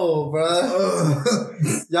 no, bro.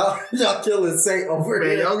 y'all killing Saint over Man,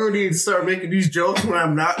 here. y'all gonna need to start making these jokes when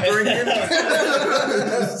I'm not drinking.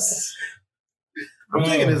 I'm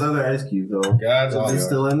taking his other ice cube though. God's Is he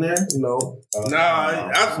still in there? No. Nah,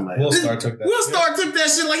 Will Star took that. Will Star took that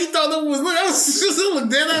shit like he thought that was. Look, I was just look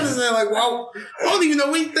dead at his head like, wow. I don't even know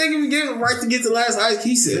what he think he gave him right to get the last ice.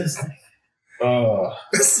 He said, Oh.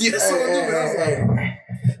 yes,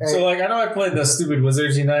 So, like, I know I played the stupid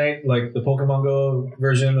Wizards Unite, like the Pokemon Go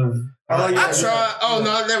version of. I tried. Oh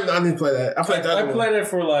no, I didn't play that. I played that. I played it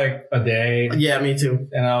for like a day, Yeah, me too.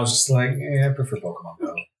 and I was just like, I prefer Pokemon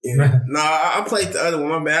Go. Nah, I played the other one.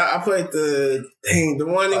 My bad. I played the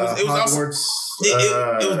one. It was also. Hogwarts.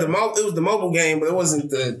 It was the mobile game, but it wasn't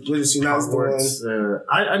the Wizards Unite one.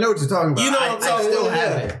 I know what you're talking about. You know what I'm I talking still about.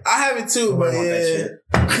 have it. I have it too, but I want that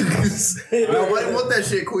shit. I want that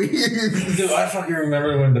shit, Queen. Dude, I fucking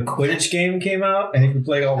remember when the Quidditch game came out, and you could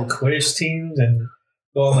play all the Quidditch teams and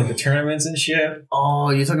go on like the tournaments and shit. Oh,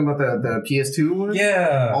 you're talking about the PS2 one?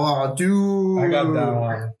 Yeah. Oh, dude. I got that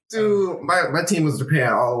one. Dude, my team was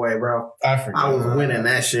Japan all the way, bro. I forgot. I was winning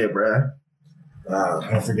that shit, bro.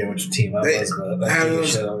 I forget which team that was, but that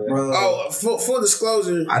shit on it. Full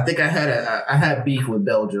disclosure. I think I had beef with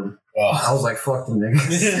Belgium. I was like, fuck them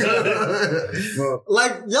niggas.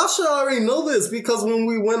 Like, y'all should already know this because when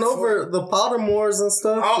we went over the Pottermores and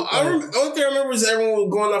stuff. Only thing I remember is everyone was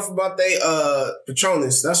going off about they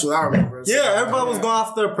Patronus. That's what I remember. Yeah, everybody was going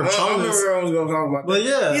after Patronus. I remember everyone was going to talk about that. But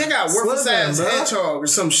yeah. He got worthless ass hedgehog or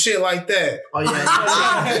some shit like that. Oh,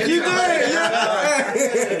 yeah. You did, yeah.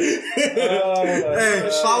 Hey,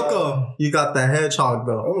 Falco, you got the hedgehog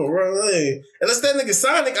though. Oh, really? Unless that nigga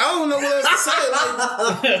Sonic, I don't know what else to say.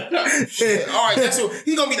 Like, shit. All right, that's what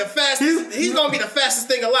he's gonna be the fastest. He's gonna be the fastest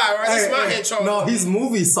thing alive, right? That's my hedgehog. No, he's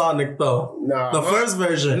movie Sonic though. Nah, the first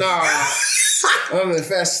version. Nah, I'm the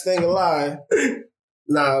fastest thing alive.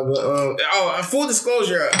 Nah, but full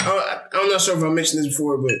disclosure, I'm not sure if I mentioned this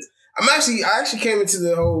before, but I actually came into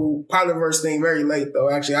the whole Potterverse thing very late though.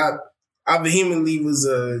 Actually, I vehemently was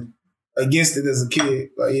against it as a kid.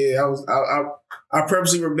 Like, yeah, I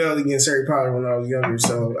purposely rebelled against Harry Potter when I was younger.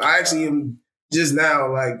 So I actually am just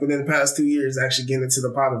now, like within the past 2 years, actually getting into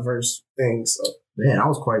the Potterverse thing. So man, I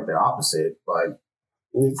was quite the opposite. Like,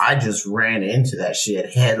 I just ran into that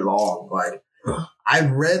shit headlong. Like, I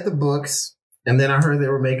read the books, and then I heard they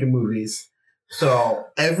were making movies. So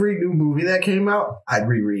every new movie that came out, I'd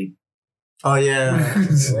reread. Oh yeah,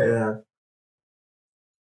 yeah.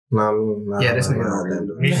 No, yeah, this nigga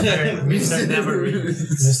don't read. Mr. Never read.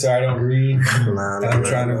 Mr. I don't read. I'm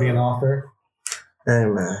trying to be an author. Hey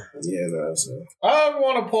man. Yeah, no. So I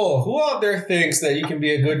want to poll. Who out there thinks that you can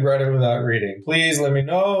be a good writer without reading? Please let me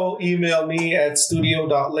know. Email me at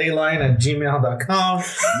studio.leyline@gmail.com.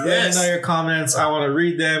 Yes. Let me know your comments. I want to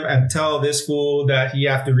read them and tell this fool that he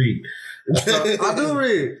have to read. I do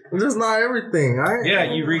read. Just not everything. Yeah,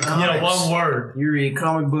 you read comics. Yeah, one word. You read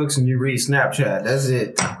comic books and you read Snapchat. That's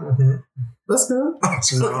it. Mm-hmm. That's good.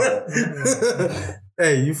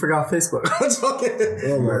 Hey, you forgot Facebook.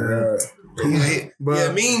 oh my god.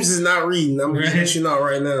 Yeah, memes is not reading. I'm just you out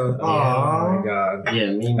right now. Oh my god.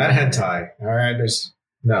 Yeah, memes. That hentai. All right, there's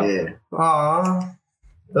no. Yeah. Aw.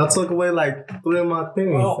 That took away like 3 of my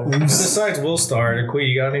things. Well, besides Will Star and Quee,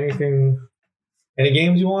 you got anything? Any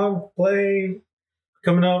games you want to play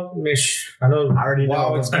coming up? Mish, I know. I already know. WoW I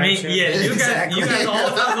mean, expansion. yeah, you guys all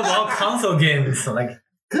talk about console games. Like,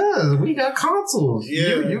 Cause we got consoles.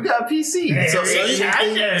 Yeah. You got PC. So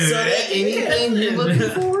anything you looking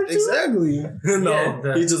forward to? Exactly.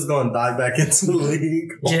 No, he's just gonna dive back into the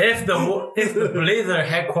league. yeah, if the Blizzard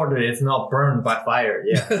headquarters is not burned by fire,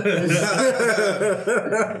 yeah.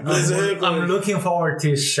 I'm looking forward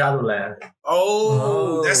to Shadowland.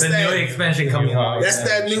 Oh, that's the that new expansion coming out. That's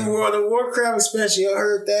that new World of Warcraft expansion. Y'all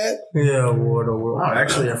heard that? Yeah, World of Oh, Warcraft.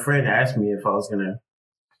 actually, a friend asked me if I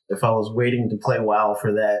was waiting to play WoW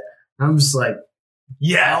for that. I'm just like,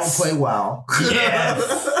 Yes. I'll play WoW. Yes.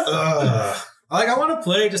 Like, I want to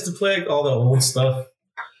play just to play all the old stuff.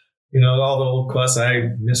 You know, all the old quests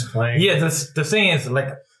I miss playing. Yeah, the thing is,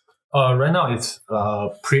 like, right now it's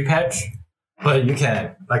pre-patch, but you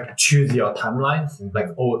can like choose your timelines, like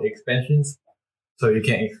old expansions, so you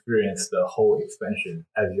can experience the whole expansion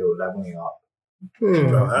as you're leveling up.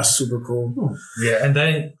 Oh, that's super cool. Yeah, and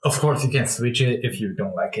then of course you can switch it if you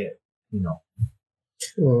don't like it, you know.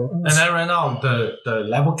 And then right now the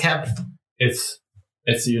level cap it's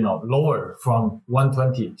lower from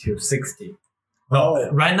 120 to 60. No,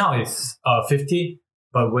 right now it's 50,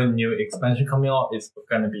 but when new expansion coming out, it's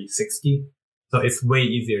gonna be 60. So it's way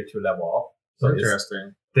easier to level up. So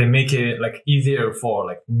Interesting. They make it like easier for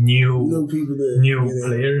like new people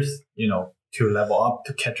players, you know, to level up,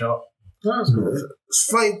 to catch up. That's cool. The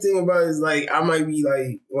funny thing about it is, like, I might be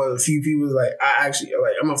like one of the few people like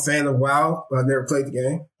I'm a fan of WoW, but I've never played the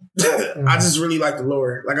game. I just really like the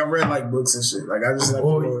lore. Like, I've read like books and shit. Like, I just like the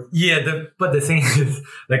lore. Yeah, but the thing is,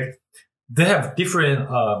 like, they have different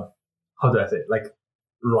how do I say it? Like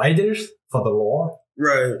writers for the lore.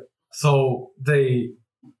 Right. So they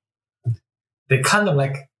kind of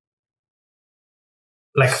like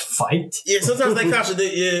fight. Yeah, sometimes they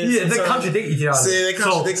contradict. Yeah, they contradict each other. See, they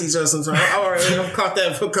contradict each other sometimes. I've caught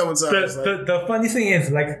that a couple times. The funny thing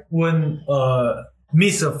is, like, when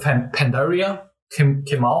Mists of Pandaria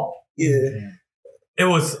came out, it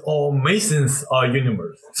was all Mason's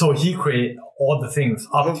universe. So he created all the things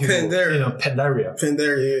up to Pandaria. Pandaria.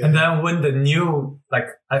 And then when the new, like,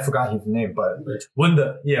 I forgot his name, but when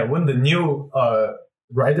the new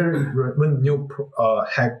writer, when the new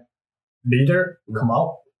head leader come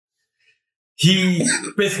out, he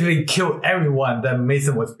basically killed everyone that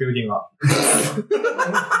Mason was building up.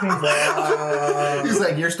 He's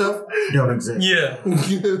like, your stuff don't exist. Yeah.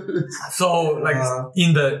 So like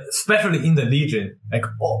especially in the Legion, like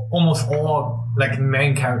almost all like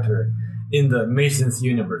main character in the Mason's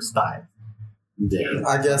universe died. Damn.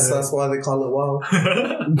 I guess that's why they call it WoW.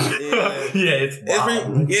 It's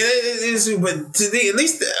wow. It is. But today, at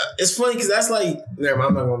least it's funny because that's like. Never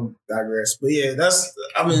mind, I'm not gonna digress. But yeah,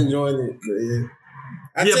 I'm enjoying it.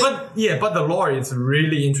 But yeah. But the lore is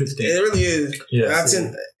really interesting. It really is. Yeah. I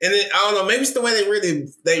don't know. Maybe it's the way it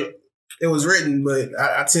was written, but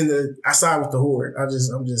I tend to side with the Horde. I'm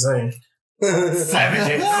just saying.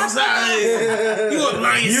 Savages. I'm sorry. You a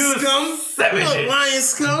lion scum? Savages. You a lion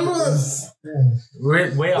scum?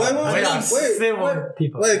 Wait,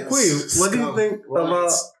 people. Wait, Queen, what do you think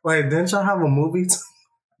about? Like, didn't y'all have a movie?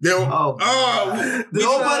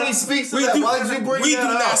 Nobody speaks of that. Why did you bring that up? We do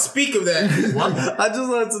not speak of that. What? I just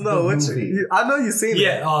wanted to know I know you've seen it.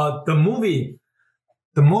 Yeah, the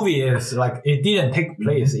movie is like it didn't take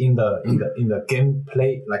place in the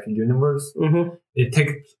gameplay like universe. Mm-hmm. It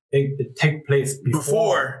take place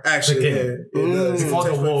before actually the game. Before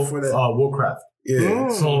the Warcraft. Yeah.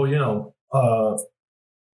 So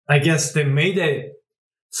I guess they made it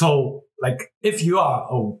so like if you are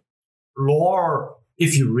a lore,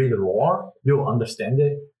 if you read lore, you'll understand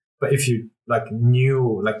it. But if you you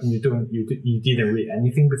didn't read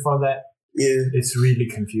anything before that, it's really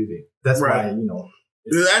confusing. That's why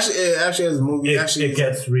it actually as a movie. It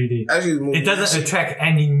gets really. Actually, the movie, it doesn't attract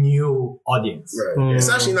any new audience. Right. It's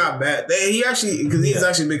actually not bad. He actually, because he's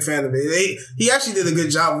actually a big fan of it. He actually did a good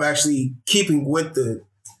job of actually keeping with the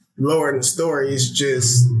lore and the story. It's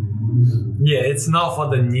just. Yeah, it's not for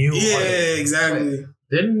the new. Yeah, audience. exactly. Like,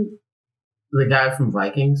 didn't the guy from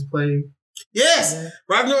Vikings play? Yes,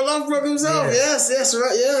 Ragnar Lothbrok himself. Yeah. Yes,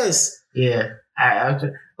 right. Yes. Yeah,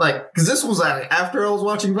 because this was after I was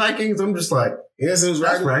watching Vikings. I'm just like. Yes, it was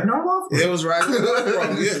Ragnar Lothbrok. It was Ragnar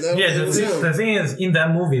Lothbrok. The thing is, in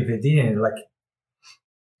that movie, they didn't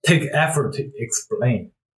take effort to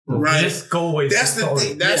explain. Right. Just go with That's the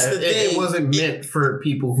thing. That's the thing. It wasn't meant for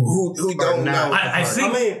people who don't know. I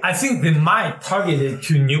think they might target it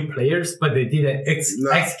to new players, but they didn't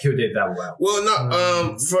execute it that well. Well, no.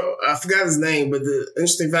 I forgot his name, but the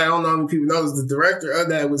interesting fact I don't know how many people know is the director of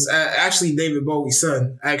that was actually David Bowie's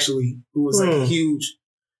son. Actually, who was like a huge.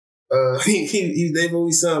 He's David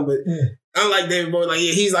Bowie's son, but unlike David Bowie,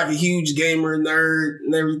 he's like a huge gamer nerd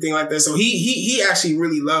and everything like that. So he actually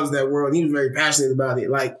really loves that world. He was very passionate about it.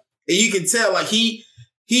 Like, and you can tell, like he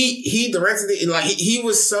directed it, and like he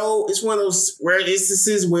was so. It's one of those rare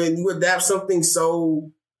instances when you adapt something so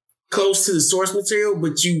close to the source material,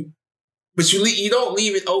 but you don't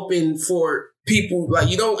leave it open for people. Like,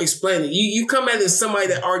 you don't explain it. You come at it as somebody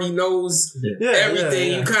that already knows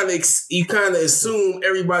everything. Yeah. You kind of assume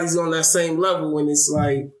everybody's on that same level, and it's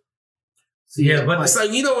like, but it's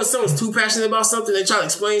like, when someone's too passionate about something, they try to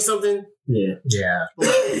explain something. Yeah.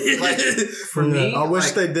 For me, I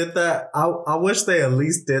wish they did that. I wish they at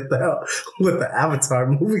least did that with the Avatar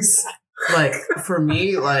movies. Like, for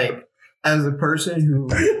me, like, as a person who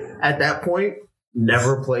at that point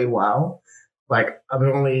never played WoW. Like, I've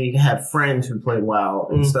only had friends who played WoW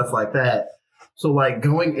and stuff like that. So, like,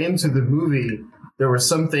 going into the movie, there were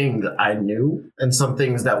some things I knew and some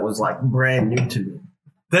things that was, like, brand new to me.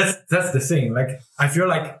 That's the thing. Like, I feel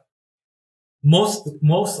like most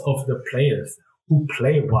of the players who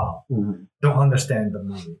play WoW don't understand the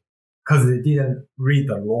movie because they didn't read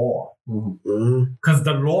the lore. Because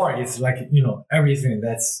the lore is like, everything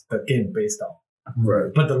that's the game based on.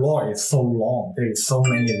 Right. But the lore is so long. There is so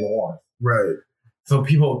many lore. Right. So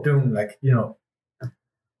people don't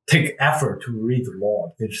take effort to read the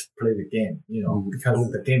lore. They just play the game,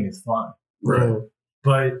 because the game is fun. Right.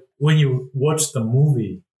 But when you watch the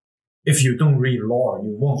movie, if you don't read lore,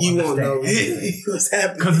 you won't understand what's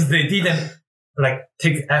happening. Because they didn't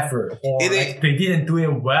take effort, or they didn't do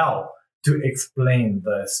it well to explain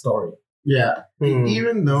the story. Yeah.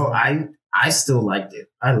 Even though I still liked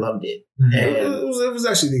it. I loved it. Mm-hmm. And it was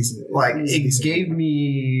actually decent. Like, it gave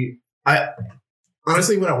me...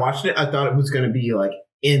 honestly, when I watched it, I thought it was going to be, like,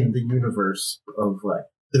 in the universe of, like,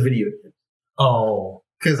 the video game. Oh.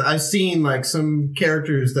 Because I've seen, like, some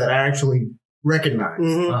characters that I actually recognize.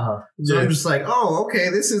 So I'm just like, oh, okay,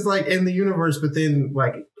 this is, like, in the universe, but then,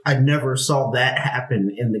 like, I never saw that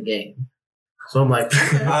happen in the game. So I'm like,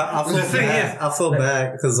 I feel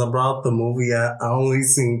bad because I brought up the movie. I only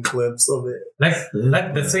seen clips of it.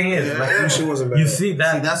 Like the thing is, she wasn't bad. You see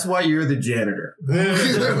that? See, that's why you're the janitor.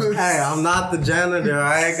 Hey, I'm not the janitor.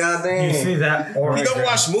 I ain't goddamn. You see that? You don't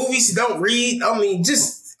watch movies. You don't read. I mean,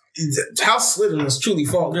 just House Slytherin was truly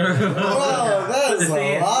faulty. Oh, that's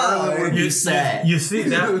a lie. You see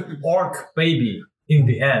that orc baby in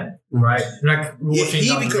the end, right? Like watching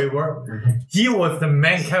down the river. He was the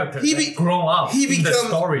main character. He grown up. He becomes in the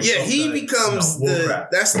story. Yeah, he becomes the.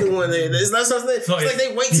 That's the one. It's not something. It's like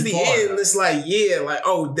they wait to the end. It's like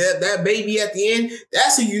that baby at the end.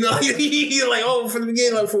 That's who you know. You're like from the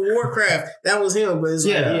beginning, like for Warcraft, that was him. But it's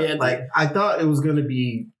like I thought it was gonna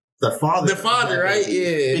be the father. The father, right?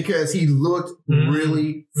 Yeah, because he looked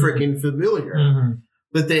really freaking familiar. Mm-hmm.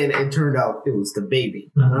 But then it turned out it was the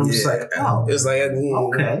baby. And I'm just like, oh. It's like, at the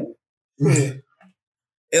end. Okay.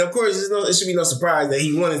 And of course, it should be no surprise that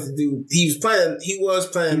he wanted to do, he was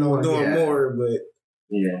planning on doing more, but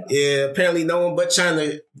apparently no one but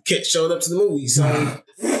China showed up to the movie. So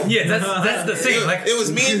yeah, that's the thing. Like it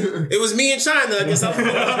was me and China. I guess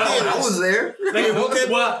I was there. Like,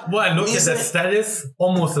 what I looked at the status,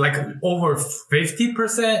 almost like over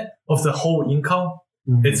 50% of the whole income.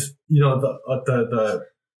 Mm-hmm. It's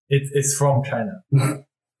it's from China.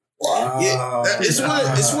 Wow. Yeah, it's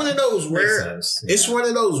one of those rare. It's one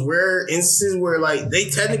of those rare instances where like they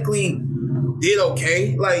technically did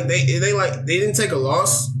okay. Like they didn't take a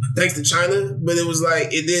loss thanks to China, but it was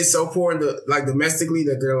like it did so poor like domestically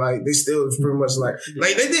that they're like they still was pretty much like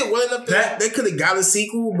they did well enough that they could have got a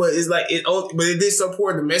sequel, but it's like but it did so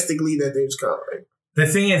poor domestically that they was kind of like. The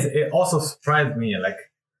thing is, it also surprised me like.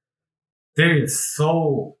 There is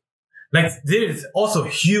also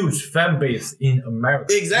huge fan base in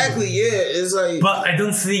America. Exactly, yeah. It's like, but I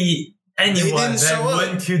don't see anyone that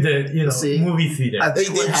went to the movie theater. They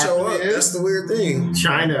didn't show up. That's the weird thing.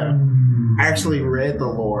 China actually read the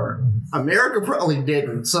lore. America probably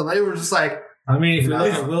didn't. So they were just like, I mean, if you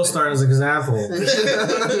look at Will Star as an example.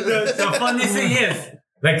 the funny thing is,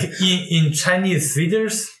 like in Chinese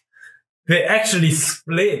theaters. They actually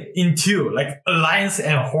split into like Alliance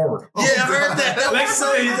and Horde. Yeah, I heard that. Like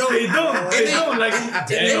they don't like.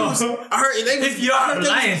 If you're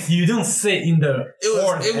Alliance, you don't sit in the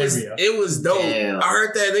Horde area. It was dope. Damn. I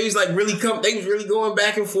heard that they was like really they was really going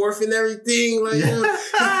back and forth and everything. Like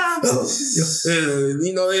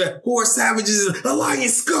who are savages?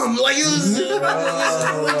 Alliance scum. Like it was.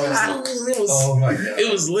 Oh my god! It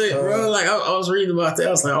was lit, bro. Like I was reading about that.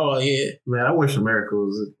 I was like, oh yeah, man. I wish America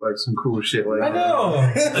was like some cool shit like that. I know.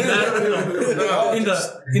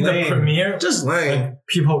 In the premiere, just like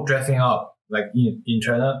people dressing up, like in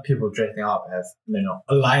China, people dressing up as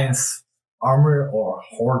Alliance armor or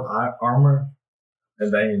Horde armor,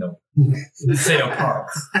 and then say apart.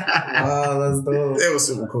 Wow, that's dope. It was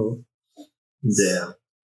super cool. Yeah.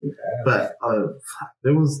 But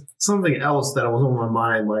there was something else that was on my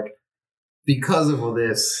mind, like because of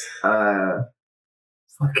this.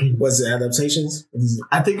 Was it adaptations?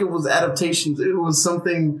 I think it was adaptations. It was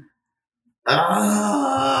something.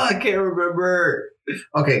 I can't remember.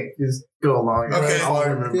 Okay, just go along. Okay,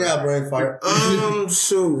 brain fart.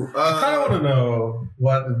 Shoot. I kind of want to know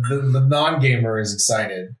what the non-gamer is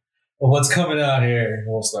excited. Well, what's coming out here,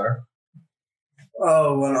 Wolfstar?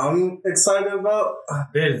 Oh, what I'm excited about?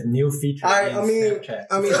 There's new feature. Snapchat.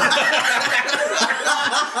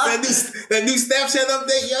 that new Snapchat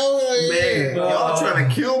update, yo. Man, y'all trying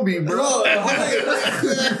to kill me, bro.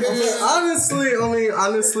 Honestly,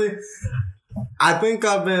 I think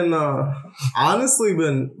I've been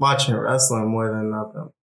been watching wrestling more than nothing.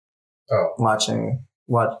 Oh,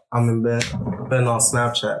 been on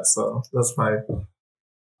Snapchat, so that's probably.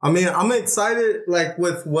 I mean, I'm excited like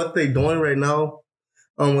with what they're doing right now,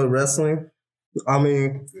 with wrestling. I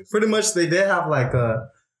mean, pretty much they did have like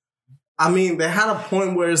they had a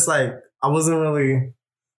point where it's like I wasn't really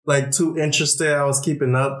like too interested. I was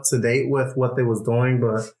keeping up to date with what they was doing,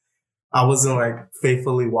 but I wasn't like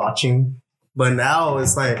faithfully watching. But now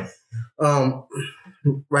it's like,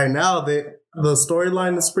 right now the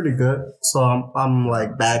storyline is pretty good, so I'm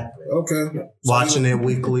like back. Okay. Watching it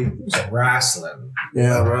weekly. Wrestling.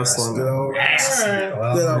 Yeah, wrestling. Good old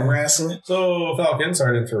wrestling. So Falcon,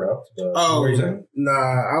 sorry to interrupt. What were you saying? Nah,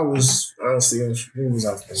 I was honestly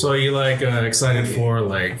So you like excited for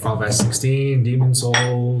like Final Fantasy 16, Demon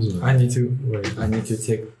Souls? I need to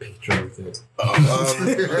take a picture of this. So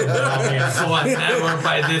I never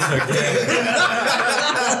buy this again.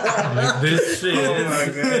 Like this shit. Oh my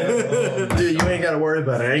god. Dude, you ain't gotta worry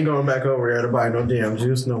about it. I ain't going back over there to buy no damn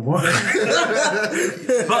juice no more. But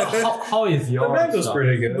how is your? The mango's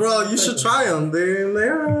pretty good, bro. You should try them. They're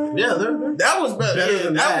that was better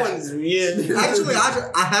than that one's Actually,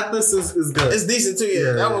 I have this is good. It's decent too.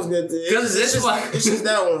 Yeah, that one's good. It's just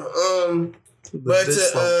that one. But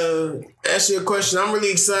to answer your question, I'm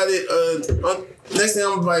really excited. Next thing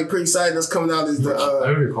I'm like pretty excited that's coming out is the.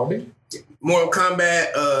 Are you recording? Mortal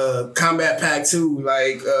Kombat, Combat Pack 2,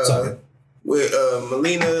 like with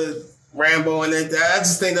Melina, Rambo, and that. I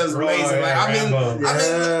just think that was amazing. Like I've been loving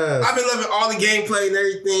all the gameplay and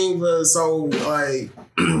everything, but so like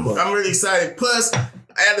I'm really excited. Plus,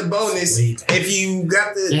 add the bonus if you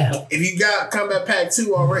got Combat Pack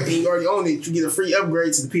 2 already and you already own it, you get a free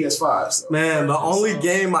upgrade to the PS5. So. Man, the only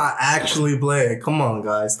game I actually played. Come on,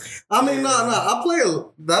 guys. I mean, no, I play.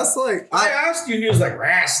 That's like I asked you, and he was like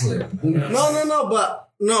wrestling. No, but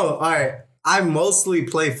no. All right, I mostly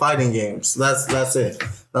play fighting games. That's it.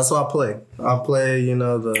 That's what I play. I play,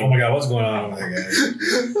 the. Oh my God, what's going on over there, guys?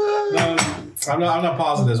 I'm not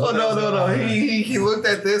pausing this. Oh no. He looked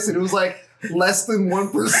at this and it was like. Less than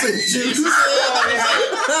 1% juice. It's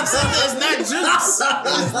not juice. It's not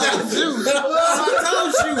juice.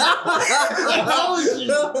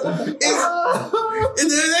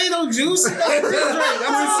 There ain't no juice. He's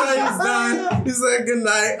done. He said good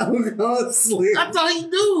night. I'm going to sleep. That's all he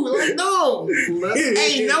do. Like, no.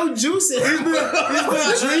 Ain't no juice in it.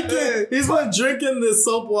 He's been drinking this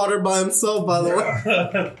soap water by himself, by the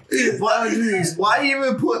way. Why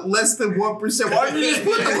even put less than 1%? Why don't you just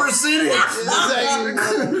put the percentage? I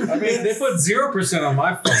mean, they put 0% on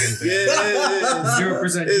my fucking thing. Yeah,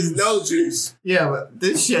 0%. It's no juice. Yeah, but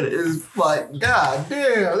this shit is like, god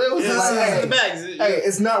damn. It was hey,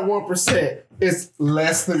 it's not 1%. It's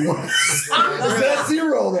less than 1%. It's not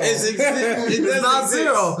zero though. It's not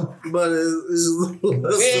zero, but it's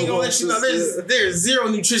they ain't gonna let you know there's zero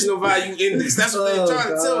nutritional value in this. That's what they're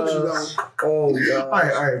trying to tell you though. Oh god. All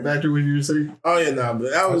right. Back to what you were saying. Oh yeah,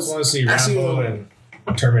 but that was. I want to see Rambo and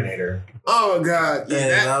Terminator. Oh my god,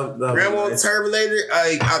 that Rambo nice. Terminator.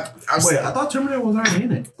 I thought Terminator was already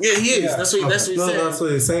in it. Yeah, he is. That's what he's saying. That's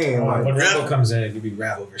what he's saying. When Rambo comes in, it could be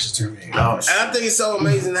Rambo versus Terminator. And I think it's so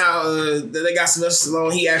amazing how that they got Sylvester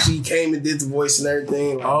Stallone. He actually came and did the voice and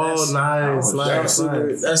everything. Like, nice.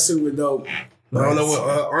 That's super dope. Nice. I don't know what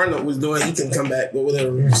Arnold was doing. He couldn't come back, but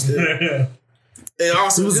whatever. Still. And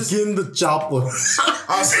also, he was getting the chopper.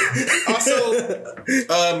 Also,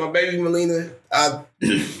 my baby Melina. I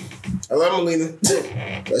love Melina.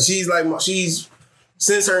 But she's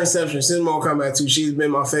since her inception, since Mortal Kombat 2, she's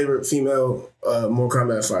been my favorite female Mortal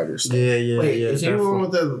Kombat fighter. So. Yeah. Wait, is she the one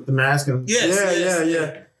with the mask?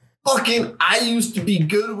 Yeah. Fucking, I used to be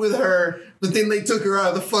good with her, but then they took her out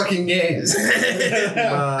of the fucking games. And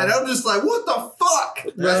I'm just like, what the fuck?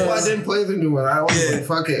 That's why I didn't play the new one. I was like,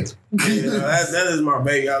 fuck it. That is my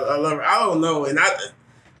baby. I love her. I don't know. And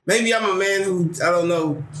maybe I'm a man who, I don't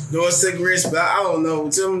know, doing cigarettes, but I don't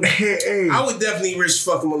know. I would definitely risk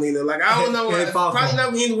fucking Melina. Like, I don't know. Probably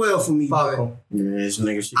not going to end well for me.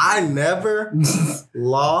 I never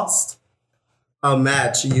lost a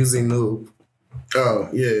match using Noob. Oh,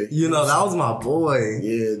 yeah. That was my boy.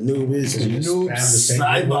 Yeah, Noob is. Noob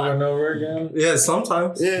over and over again? Yeah,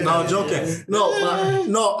 sometimes. Yeah, no, I'm joking.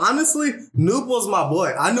 No, honestly, Noob was my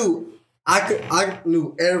boy. I knew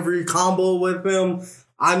every combo with him.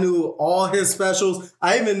 I knew all his specials.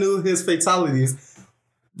 I even knew his fatalities.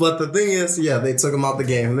 But the thing is, they took him out the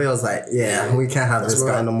game. They was like, we can't have this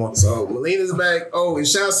guy no more. So Melina's back. Oh, and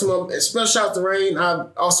special shout out to Rain. I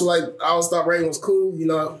always thought Rain was cool.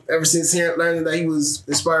 Ever since learning that he was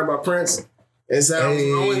inspired by Prince, and so I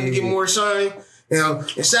wanted to get more shine. And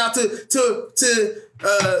shout out to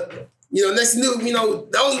next new, the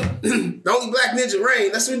only black ninja,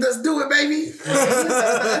 Rain. Let's do it, baby.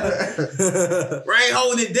 Rain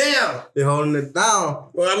holding it down. They're holding it down.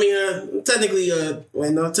 Well, I mean,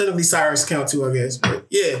 technically Cyrus count too, I guess. But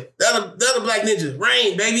yeah, the other black ninja,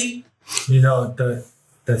 Rain, baby.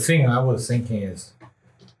 The thing I was thinking is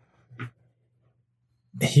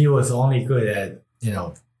he was only good at,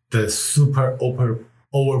 the super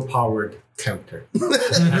overpowered character.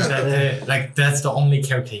 That's the only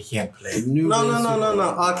character he can't play.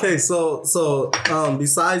 No. Okay, so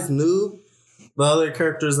besides Noob, the other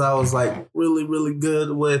characters I was like really, really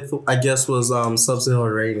good with, I guess, was Sub-Zero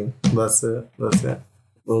Rating. That's it. Those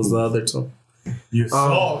are the other two. You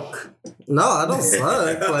suck. No, I don't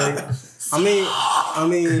suck. I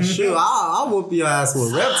mean, shoot, I'll whoop your ass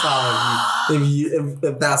with Reptile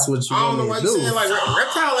if that's what you want me to do. Saying,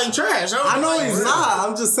 Reptile ain't trash. I know he's not.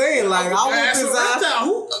 I'm just saying, I'll whoop his ass.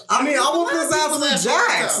 I'll whoop his ass with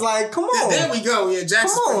Jax. Come on. There we go. Yeah,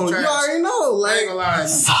 Jax. Come on, you already know. I ain't gonna lie.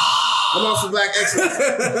 I'm off for Black Excellence.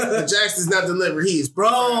 But Jax does not deliver. He is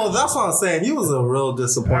bro. That's what I'm saying. He was a real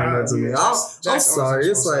disappointment to me. I'm sorry.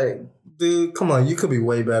 It's like. Dude, come on, you could be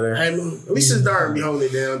way better. Hey, at least his daughter be holding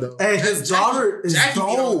it down, though. Hey, his daughter is Jackie dope.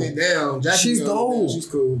 Be holding it down. She's dope. She's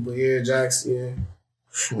cool, but yeah, Jax, yeah.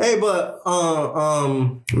 Hey, but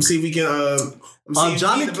let's see if we can.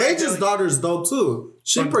 Johnny Cage's daughter is dope too.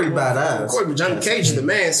 She's pretty badass. Of course, but Johnny Cage is the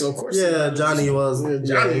man, so of course. Yeah, Johnny was.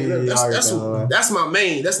 Johnny, that's my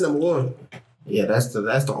main. That's number one. Yeah, that's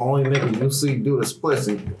the only nigga you see do the splits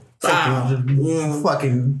and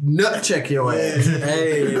fucking nut check your ass.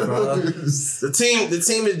 Hey, bro. The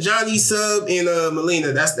team is Johnny, Sub, and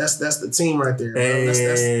Melina. That's the team right there.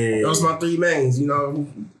 Hey. Those my three mains. You know,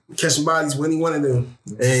 catching bodies when he want to do.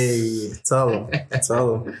 Hey, tell him.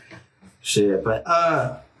 Shit, but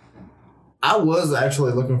I was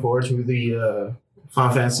actually looking forward to the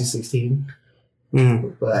Final Fantasy 16,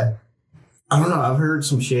 but I don't know. I've heard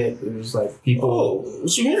some shit. It was like people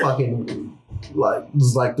fucking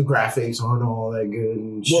like the graphics aren't all that good.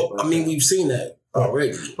 And shit well, I mean, we've seen that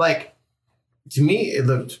already. Like to me, it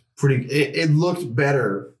looked pretty. It looked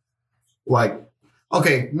better. Like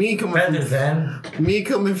okay, me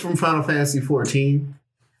coming from Final Fantasy 14.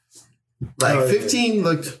 Like 15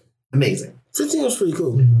 looked amazing. 15 was pretty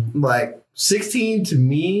cool. Like 16 to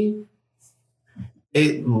me,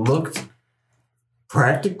 it looked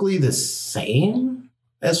practically the same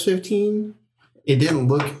as 15. It didn't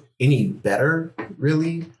look any better,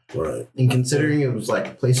 really. Right. And considering it was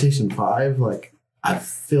like PlayStation 5, like I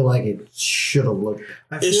feel like it should have looked.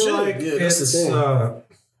 I feel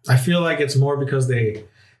like it's more because they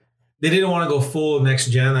didn't want to go full next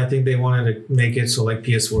gen. I think they wanted to make it so like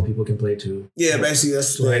PS4 people can play too. Yeah, basically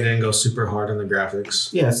that's so they didn't go super hard on the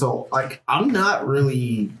graphics. Yeah, so like I'm not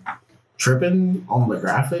really tripping on the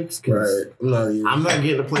graphics because I'm not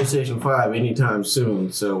getting a PlayStation 5 anytime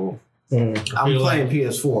soon. So I'm playing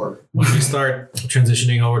PS4. When we start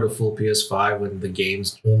transitioning over to full PS5, when the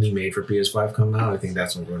games only made for PS5 come out, I think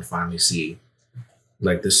that's when we're going to finally see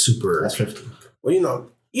like the super. That's 15. Well,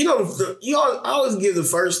 you always give the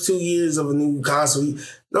first 2 years of a new console.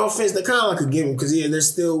 No offense, they're kind of like a given because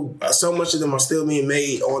there's still so much of them are still being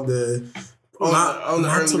made on the.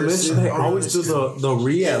 Not to mention, they always do the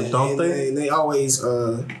re-amp, don't they? They always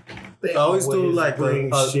they always do like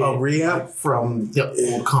a re-amp from the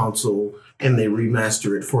old console and they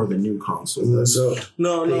remaster it for the new console. So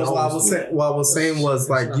what I was saying was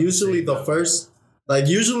like usually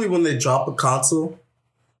usually when they drop a console.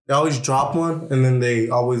 They always drop one, and then they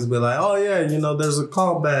always be like, "Oh yeah, there's a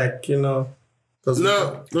callback." No.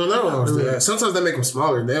 Sometimes they make them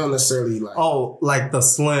smaller. They don't necessarily like. Oh, like the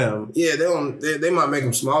slim. Yeah, they don't. They might make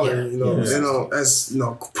them smaller. They don't as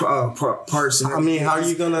parts. I mean, how are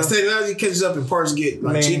you gonna? Now you catch up and parts get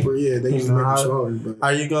cheaper. Yeah, they usually make them smaller. But. How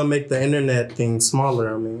are you gonna make the internet thing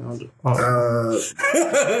smaller? I mean,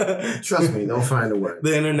 trust me, they'll find a way.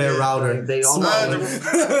 The internet router. They all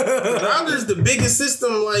the router's the biggest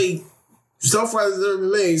system like. So far as ever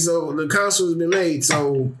been made, so the console has been made,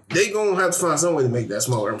 so they gonna have to find some way to make that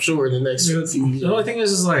smaller. I'm sure in the next few years. The only thing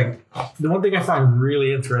is like the one thing I find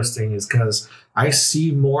really interesting is because I see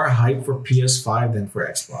more hype for PS5 than for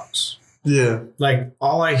Xbox. Yeah, like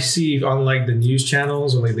all I see on like the news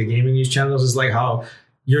channels or like the gaming news channels is like how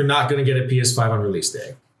you're not gonna get a PS5 on release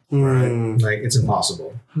day, right? Like it's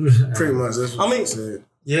impossible. Pretty much. That's what I said.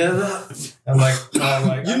 Yeah, I'm like,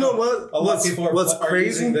 you know what? What's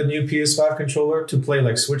crazy? Using the new PS5 controller to play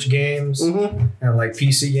like Switch games and like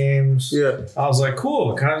PC games. Yeah, I was like,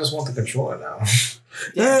 cool. I kind of just want the controller now.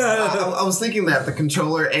 I was thinking that the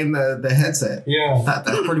controller and the headset. Yeah, that's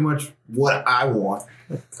pretty much what I want.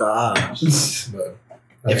 Gosh.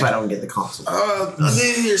 If I don't get the console. I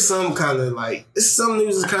did hear some kind of like some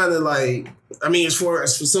news is kind of like I mean it's for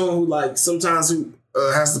someone who like sometimes who.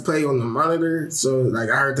 Has to play on the monitor, so like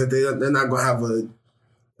I heard that they're not gonna have a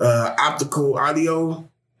optical audio.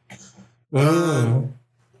 They're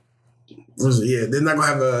not gonna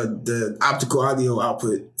have the optical audio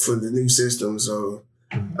output for the new system. So,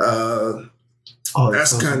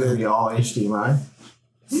 that's kind of all HDMI,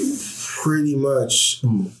 pretty much.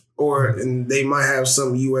 And they might have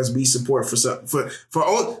some USB support for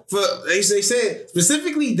they said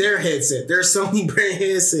specifically their headset. Their Sony brand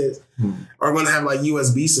headsets are going to have like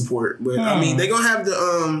USB support, but I mean they're going to have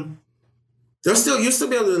the you'll still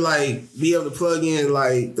be able to plug in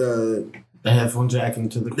like the headphone jack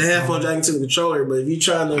into the controller. But if you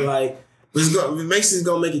trying to like, it's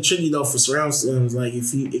gonna make it tricky though for surround sounds. Like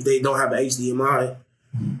if they don't have an HDMI.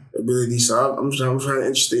 Ability, so I'm trying to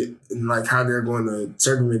interested in like how they're going to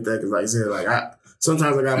circumvent that because like I said, like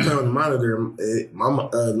sometimes I gotta play on the monitor. My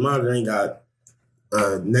monitor ain't got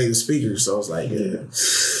native speakers, so I was like,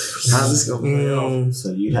 how's this gonna play off?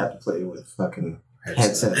 So you'd have to play with fucking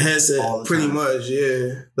headset pretty much,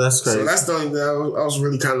 yeah. That's crazy. So that's the only thing I was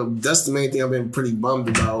really kind of. That's the main thing I've been pretty bummed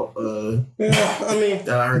about. I mean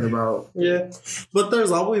that I heard about. Yeah, but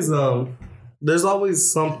there's always there's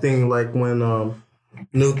always something like when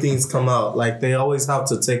new things come out. Like they always have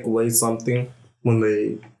to take away something when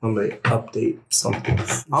they update something.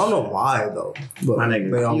 I don't know why though. But My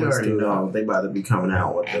nigga, they you always already do know they about to be coming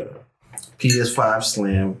out with the PS5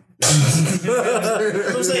 Slim.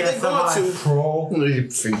 I'm saying they going to. Pro.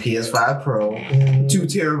 PS5 Pro, 2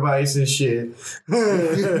 terabytes and shit.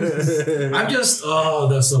 I'm just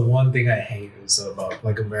that's the one thing I hate is about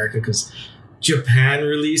like America because Japan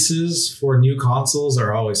releases for new consoles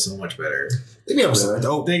are always so much better. They be so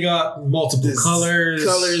dope. They got multiple colors,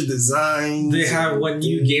 designs. They have when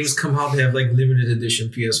new games come out, they have like limited edition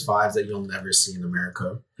PS5s that you'll never see in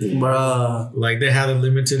America. Bruh. Like they had a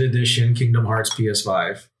limited edition Kingdom Hearts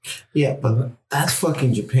PS5. Yeah, but that's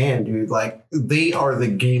fucking Japan, dude. Like, they are the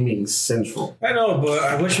gaming central. I know, but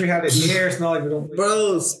I wish we had it here. It's not like we don't.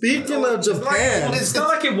 Bro, speaking of Japan, It's not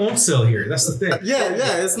like it won't sell here. That's the thing. yeah,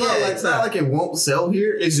 it's not like it's that. not like it won't sell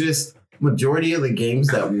here. It's just majority of the games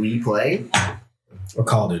that we play. Or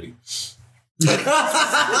Call of Duty.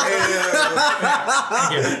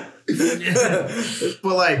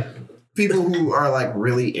 But like people who are like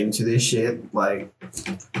really into this shit, like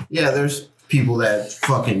yeah, there's people that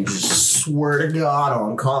fucking just swear to God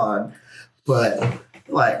on COD, but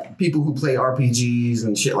like people who play RPGs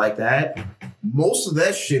and shit like that, most of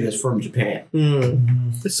that shit is from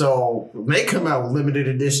Japan. So when they come out with limited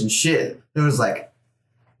edition shit, it was like,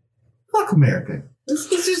 fuck America. It's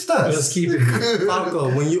just us. Let's keep it here.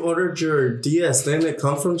 Falco, when you ordered your DS, didn't it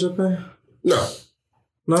come from Japan? No.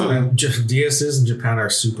 Just DSs in Japan are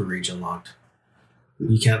super region locked.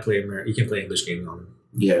 You can't play you can play English games on them.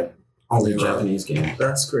 Yeah. Only Japanese games.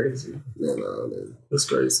 That's crazy. No. That's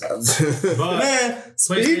crazy. But Man,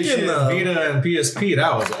 speaking PlayStation, of Vita, and PSP,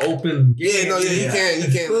 that was open. You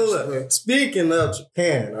can't. Look, speaking of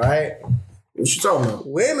Japan, right? What you talking about?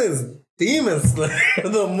 When is Demon Slayer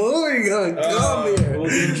the movie gonna come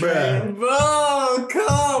here? Bro,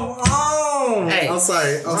 come on. Hey. I'm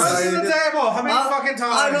sorry. This is the table. How many fucking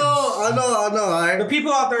times? I know. The Right?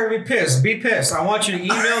 people out there be pissed. Be pissed. I want you to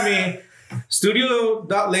email me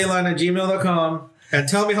studio.leyline@gmail.com and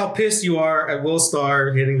tell me how pissed you are at Will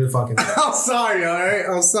Star hitting the fucking thing. I'm sorry, all right?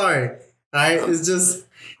 I'm sorry. All right? It's just...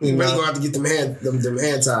 You really gonna have to get them hand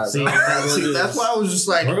ties. See, that's why I was just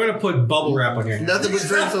like, We're going to put bubble wrap on your hand. nothing but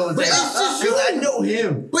drinks all the time. Because I know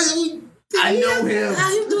him. But I know him. How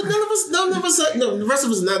you do? None of us. No, the rest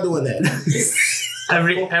of us are not doing that.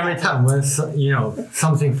 Every time when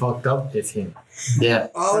something fucked up, it's him. Yeah.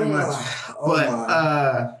 Oh pretty my. much. Oh But,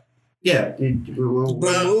 my. yeah. The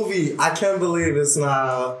movie, I can't believe it's not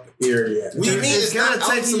out here yet. What do you mean? It's gonna not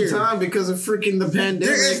take out some here? time because of freaking the pandemic.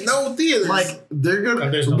 There is no theaters. Like, they're gonna,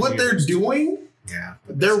 There's no what theaters. they're doing, Yeah.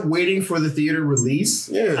 they're waiting for the theater release.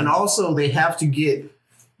 Yeah. And also, they have to get,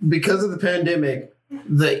 because of the pandemic,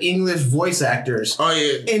 the English voice actors Oh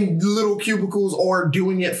yeah. in little cubicles or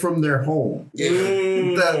doing it from their home.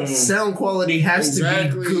 The sound quality has to be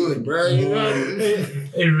good. bro. You know?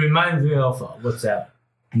 It reminds me of what's that?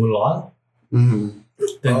 Mulan, Mm-hmm.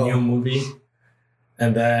 the new movie.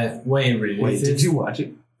 And then when it releases, Wait, did you watch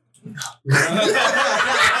it?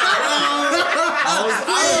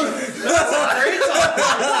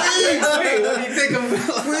 Wait, what do you think of?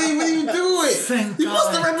 What are you doing? Thank You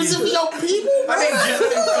supposed to God, represent dude. your people.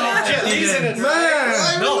 Jet Li's in it.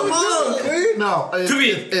 Man, No. come on, man. No,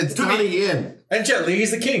 it's Donnie Yen. And Jet Li,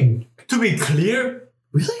 he's the king. To be clear,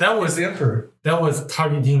 Really? that He's was the emperor.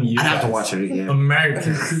 targeting you. I have to guys. watch it again.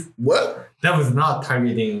 Americans. What? That was not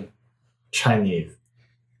targeting Chinese.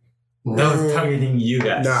 That was targeting you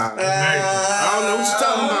guys. Nah. Americans. I don't know what you're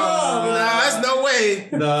talking about. Nah, that's no way.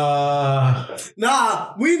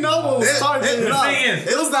 Nah, we know what was targeted the up. thing is-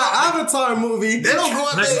 It was that Avatar movie. They don't go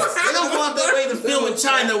out there. They don't go out their way to film in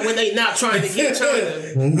China when they not trying to get China.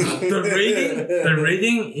 The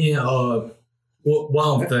rating in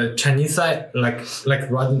one of the Chinese side, like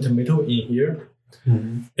Rotten Tomato in here,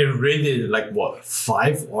 it rated like what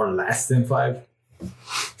 5 or less than 5.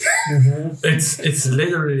 It's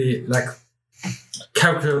literally like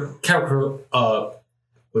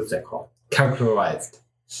what's that called? Characterized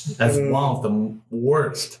as one of the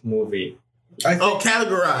worst movie.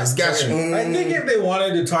 Categorized. Gotcha. I think if they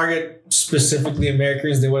wanted to target specifically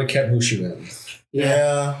Americans, they would have kept Mushu in.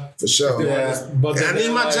 Yeah. For sure. Yeah. But I then need they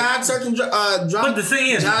my like- John Turkin But the thing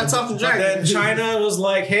is, John Talking But Dragon. then China was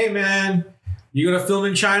like, "Hey man, you're gonna film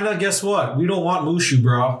in China? Guess what? We don't want Mushu,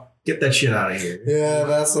 bro. Get that shit out of here. Yeah,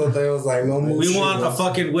 that's what they was like. No more. We want a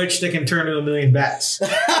fucking witch that can turn to a million bats."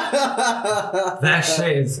 that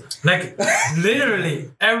shit is like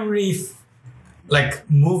literally every like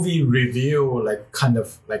movie review, like kind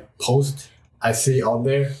of like post I see out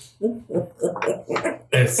there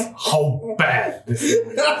is how bad this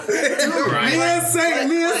is. Right?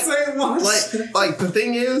 Me and Saint watched. Like the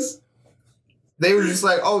thing is, they were just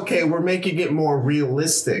like, okay, we're making it more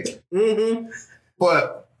realistic. Mm-hmm.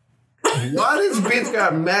 But why does bitch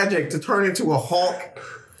got magic to turn into a Hulk?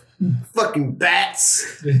 Fucking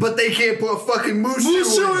bats, but they can't put fucking Mushu in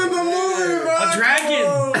the movie, bro. A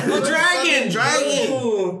dragon.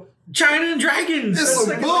 Dragon. China dragons. This is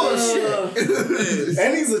some bullshit.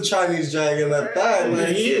 And he's a Chinese dragon at that. Yeah, Like,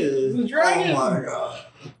 he is. The dragon. oh my god.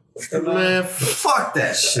 Man, fuck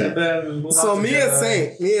that shit. So me and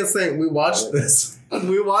Saint, we watched this.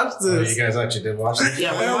 We watched Oh, this. you guys actually did watch it?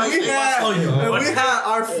 Yeah, And we had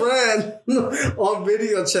our friend on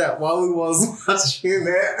video chat while we was watching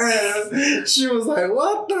it, and she was like,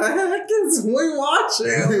 "What the heck is we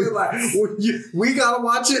watching?" We were like, "We gotta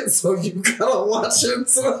watch it, so you gotta watch it."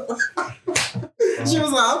 So she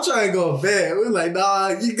was like, "I'm trying to go to bed." We were like, "Nah,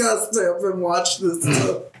 you gotta stay up and watch this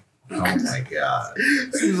too." Oh my god.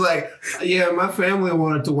 She was like, yeah, my family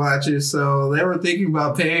wanted to watch it, so they were thinking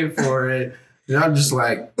about paying for it. And I'm just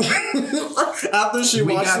like, after she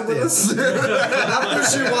watched it with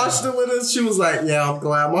us, she was like, "Yeah, I'm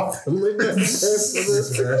glad my family didn't pay for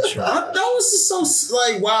this." That was just so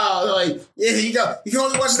like wow, like yeah, you can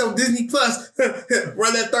only watch it on Disney Plus.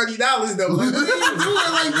 Run that $30 though. Like,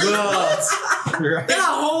 what? That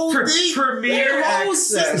whole thing, Premiere that whole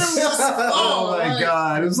access. system was oh my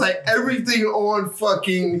god. It was like everything on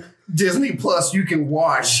fucking Disney Plus you can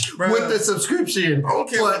watch with the subscription.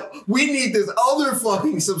 Okay. But we need this other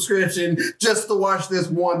fucking subscription just to watch this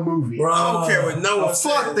one movie. Bro, I don't care what no one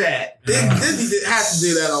Fuck said. that. Disney have to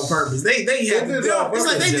do that on purpose. They had to do it. It's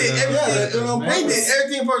like they did everything. They did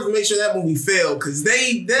everything on purpose to make sure that movie failed because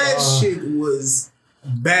that shit was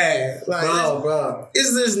bad. Like, Bro.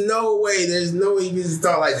 there's no way you can just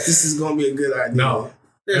thought like this is gonna be a good idea. No.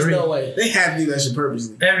 There's no way. They have to do that shit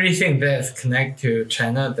purposely. Everything that's connected to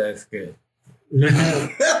China, that's good.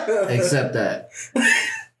 Except that.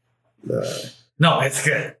 No, it's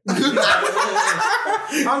good.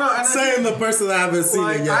 I don't know. Saying the person that haven't seen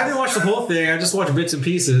Like, it I yet. didn't watch the whole thing. I just watched bits and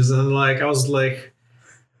pieces, and like I was like,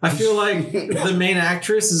 I feel like the main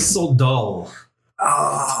actress is so dull.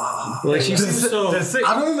 Like she's so.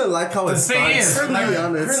 I don't even like how it thing starts. is, To be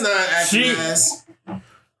honest. Her not acting She- ass.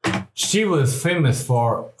 She was famous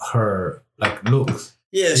for her like looks.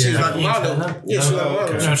 Yeah, she was Yeah. like a model. Yeah, she was like a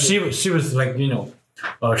model. No, she was like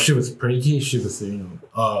she was pretty. She was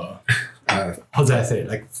how do I say it?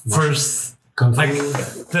 Like first like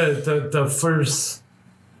the first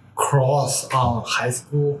cross on high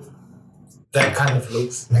school. That kind of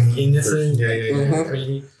looks like innocent. Yeah.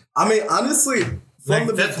 Pretty. I mean, honestly, from Like,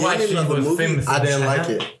 the that's why beginning she of the was movie, famous I in didn't China. like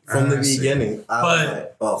it. From the see. beginning, I was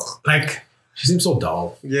like, oh, Like She seems so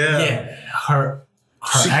dull. yeah. her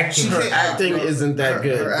acting. she Her can't- acting isn't that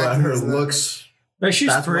good, but acting her is not- looks. Like she's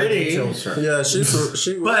That's what pretty. kills her. Yeah, she was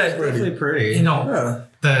But- pretty. Definitely pretty. You know,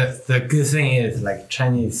 Yeah. the good thing is like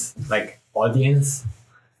Chinese like audience,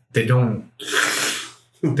 they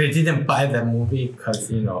didn't buy that movie because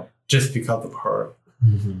just because of her.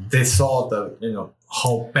 They saw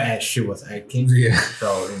how bad she was acting. Yeah.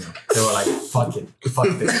 So they were like, fuck it, fuck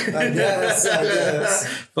this. I guess.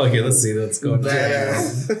 Fuck it. Let's see. Let's go.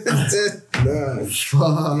 Badass.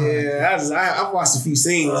 Nah. Yeah, I watched a few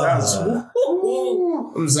scenes. I was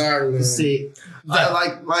I'm sorry, man. See, that,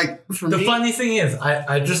 like for The me, funny thing is,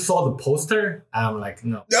 I just saw the poster. And I'm like,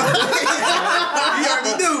 no. You already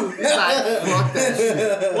knew. fuck that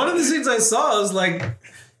shit. One of the scenes I saw is like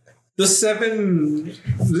the 7. This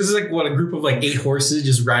is like what, a group of like 8 horses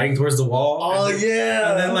just riding towards the wall. Oh and then,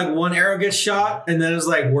 yeah. and then like one arrow gets shot, and then it's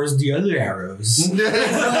like, where's the other arrows?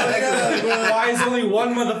 Why is only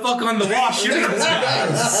one motherfucker on the wall shooting this guy?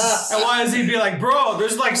 And why does he be like, bro,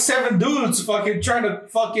 there's like 7 dudes fucking trying to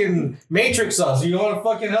fucking matrix us. You want to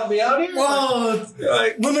fucking help me out here? Whoa.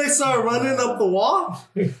 Like, When they started running up the wall,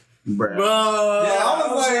 Bruh. bro, I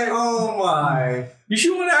was like, oh my. you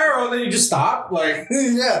shoot one arrow and then you just stop. Like,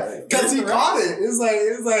 Yeah, because he caught it. It was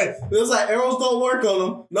like arrows don't work on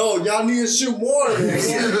him. No, y'all need to shoot more.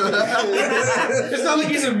 it's not like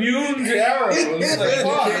he's immune to arrows. It's like,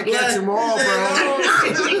 fuck. Can't catch them all, bro.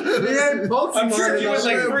 I'm sure he was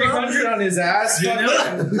like 300 on his ass. You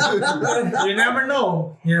never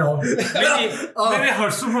know. Maybe her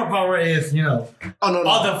superpower is Oh no,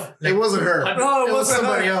 all no. the It wasn't her. No, It was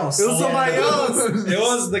somebody else. It was somebody else. It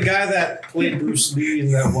was the guy that played Bruce Lee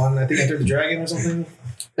in that one. I think Enter the Dragon or something.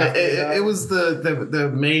 It was the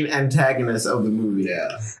main antagonist of the movie.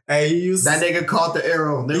 Yeah. Hey, he used that nigga caught the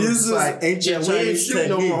arrow. They uses like, ancient Chinese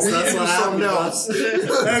techniques. That's what happened.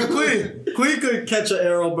 Hey, Queen could catch an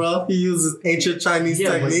arrow, bro. He uses ancient Chinese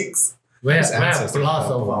techniques. We have lots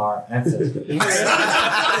of our ancestors.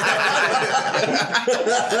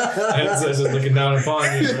 Ancestors looking down upon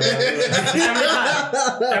you.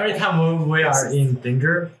 Every time we are in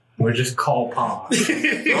danger, we just call upon.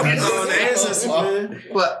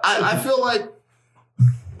 But I feel like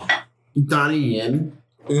Donnie Yen,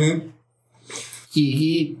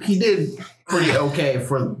 he did pretty okay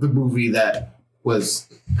for the movie that was.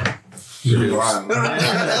 Oh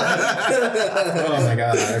my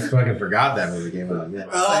god! I fucking forgot that movie came out. Yeah.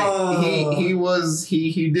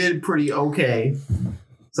 He did pretty okay.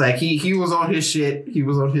 It's like he was on his shit. He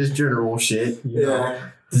was on his general shit. You know?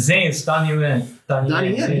 The thing is, Donnie Yen,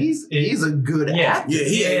 he's a good actor. Yeah,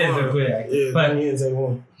 he is a good actor. Yeah, but Donnie Yen's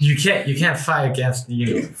A1. you can't fight against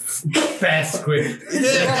bad script. He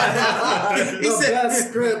said bad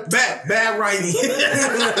script, bad writing,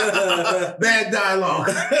 bad dialogue,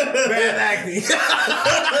 bad acting,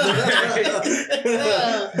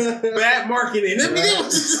 bad marketing. Like I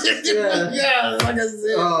said.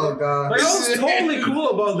 Oh god. Like, I was totally cool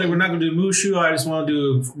about they were not going to do Mushu. I just want to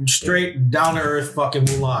do straight down to earth fucking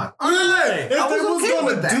Mulan. If they was okay gonna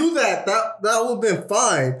with that. do that would have been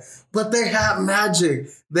fine. But they had magic.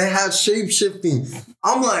 They had shape shifting.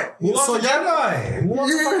 I'm like, Mulan's so a Jedi.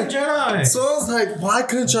 Mulan's a fucking Jedi. So I was like, why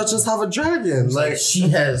couldn't y'all just have a dragon? Like she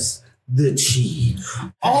has the chi.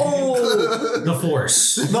 Oh, The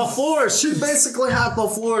Force. the Force. She basically had the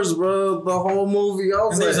Force, bro. The whole movie. I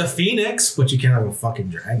was And there's like, a phoenix, but you can't have a fucking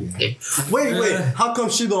dragon. wait. How come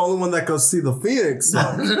she the only one that could see the Phoenix?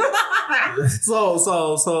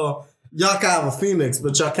 So y'all can have a Phoenix,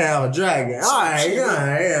 but y'all can't have a dragon. All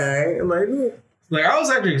right. Like I was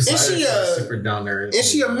actually excited she, for a super down there. And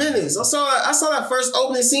she a menace. I saw that first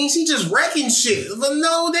opening scene. She just wrecking shit for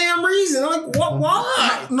no damn reason. I'm like, what?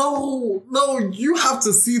 Why? No, you have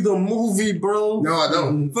to see the movie, bro. No, I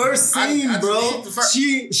don't. First scene, I bro.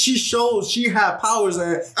 She showed she had powers,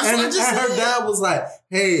 and her dad was like,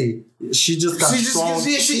 "Hey, she just got strong chi."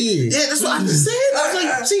 Yeah, that's what I just said. I was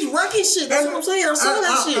like, she's wrecking shit. That's what I'm saying. I'm saying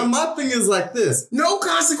that shit. And my thing is like this: no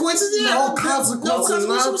consequences. no consequences,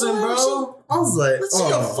 nothing, bro. I was like, Let's see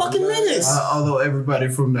a fucking menace. Although everybody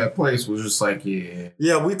from that place was just like,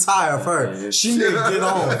 yeah, we tired of her. She need to get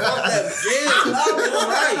on.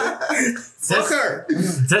 Fuck her.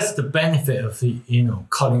 That's the benefit of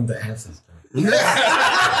calling the ancestors.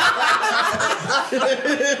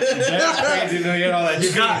 That's crazy to hear all that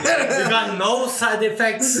You got no side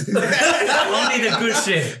effects. Only the good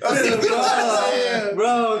shit.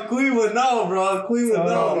 Bro, Queen would know, bro. Queen would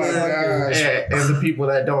know, my man. and the people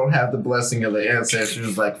that don't have the blessing of the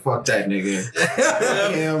ancestors, like, fuck that nigga.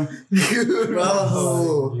 Fuck him.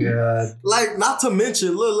 Bro. Yeah. Like, not to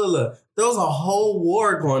mention, look. There was a whole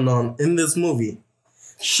war going on in this movie.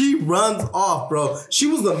 She runs off, bro. She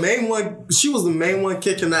was the main one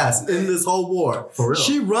kicking ass in this whole war. For real.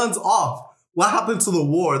 She runs off. What happened to the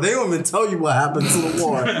war? They don't even tell you what happened to the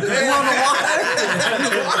war.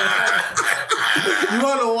 You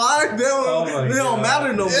wanna know why? You wanna know why? They don't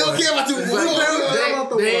matter no more. They don't care about the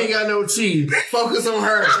war. They ain't got no chi. Focus on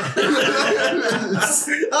her.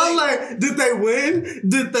 I'm like, did they win?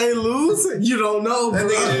 Did they lose? You don't know, bro.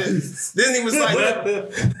 Then he was like,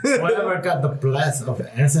 Whoever got the bless of the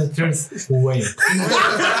ancestors will win.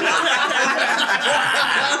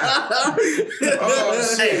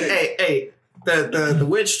 Hey. The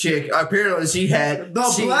witch chick, apparently she had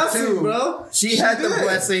The blessing, bro. She had the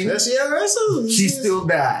blessing. She still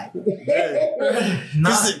died.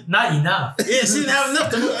 Not enough. yeah, she didn't have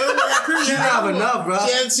enough. She didn't have enough, bro.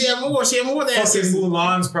 She had more. She had more than Fucking ancestors.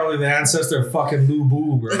 Mulan's probably the ancestor of fucking Lu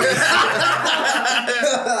Bu, bro.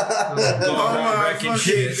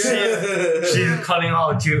 She's calling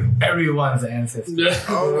out to everyone's ancestors.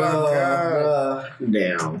 Oh my god.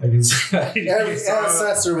 Damn. Every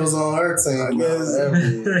ancestor was on her team. I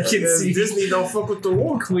can see Disney don't fuck with the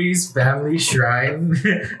war. Queen's family shrine.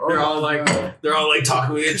 they're all like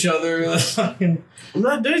talking with each other. I'm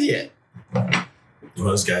not done yet.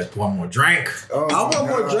 Those guys want more drink. Oh, I want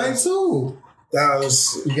more drink too. That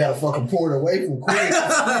was. You gotta fucking pour it away from Queen.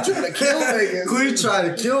 Trying to kill niggas. Queen trying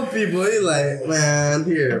to kill people. He like, man,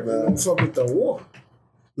 here, man. Don't fuck with the war.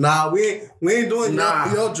 Nah, we ain't doing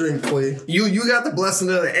your drink, Queen. You got the blessing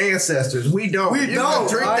of the ancestors. We don't. We don't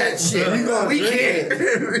drink right? that shit. You gonna we drink can't.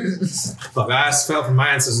 Fuck, I felt from my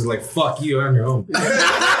ancestors like, fuck you on your own.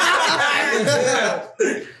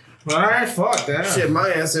 All right, fuck that. Shit, my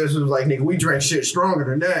ancestors was like, nigga, we drank shit stronger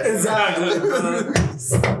than that. Exactly.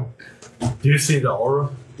 Do you see the aura?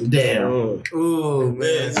 Damn. Ooh,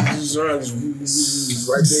 Man, man. just right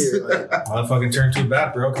there. Like, Motherfucking turn too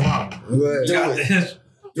bad, bro. Come on. but- Got this.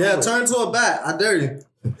 Yeah, turn to a bat. I dare you.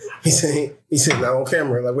 he said, not on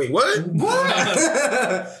camera. Like, wait, what?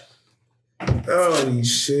 What? Holy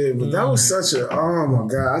shit! But that was such a. Oh my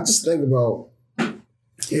god! I just think about.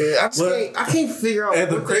 Yeah, I can't figure out. And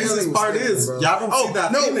the what hell they craziest was part thinking, is, bro. y'all don't see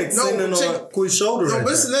that Phoenix sitting on Qui's shoulder. No, right but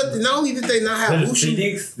listen, not only did they not have There's Mushu,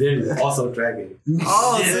 Phoenix, there's also Dragon.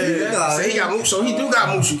 Oh, yeah, see, so he got Mushu. So he do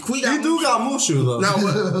got Mushu. Kui got He do got Mushu though.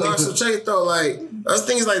 No, so check it though. Like those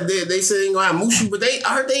things like they say they ain't gonna have Mushu, but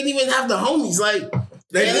I heard they didn't even have the homies. Like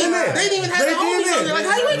They didn't. They didn't even have the homies on there. Like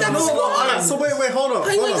how you ain't got the squad? Alright, so wait, hold on. How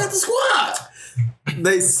you Hold ain't on. got the squad?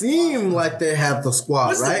 They seem like they have the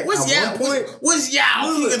squad, right? What's At one point, what's Yao?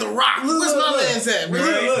 Look, King of the Rock. look, Where's my look. man's at?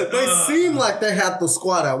 Look, they seem like they had the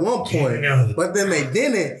squad at one point, but then they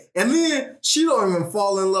didn't. And then she don't even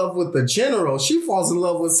fall in love with the general. She falls in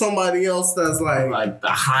love with somebody else that's like The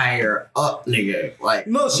higher up nigga. Like,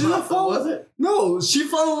 no, she didn't fall. was it? No, she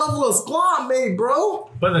fell in love with a squad mate, bro.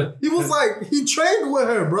 But He was like, he trained with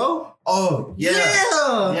her, bro. Oh, yeah.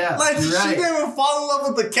 Yeah. Like, you're she right. didn't even fall in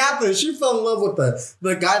love with the captain. She fell in love with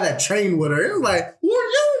the guy that trained with her. It was like, who are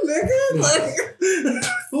you, nigga? Like,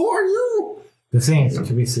 who are you? the thing is,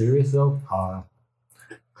 to be serious though,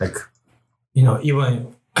 like, you know,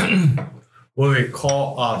 even when we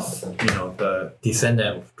call us, you know, the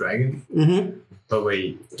descendant of dragon, Mm-hmm. but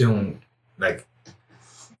we don't, like,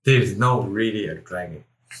 there's no really a dragon,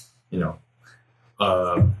 you know.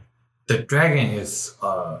 The dragon is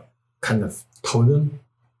kind of totem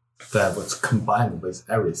that was combined with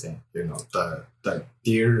everything, you know, the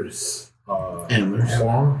deer's Antlers.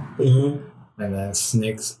 horn, Mm-hmm. and then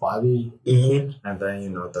snake's body, Mm-hmm. and then, you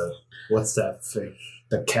know, what's that fish?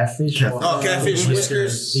 The catfish? Oh, catfish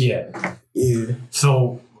whiskers. Yeah. Yeah.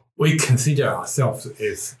 So we consider ourselves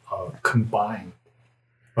as combined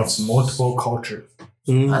of multiple cultures.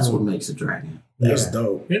 That's what makes a dragon. That's Yeah.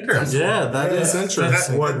 dope. Yeah, that is That's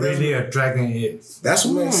interesting. what really a dragon is. That's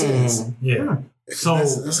what makes sense. Yeah. So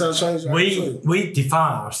That's how Chinese we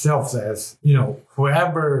define ourselves as, you know,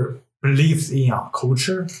 whoever believes in our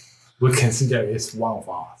culture, we consider is one of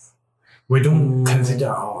us. We don't consider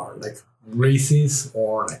our like races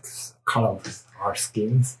or like color of our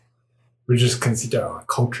skins. We just consider our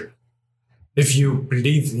culture. If you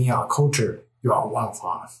believe in our culture, you are one of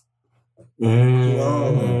us.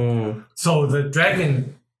 Mm. So the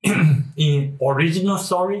dragon in original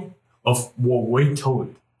story of what we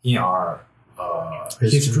told in our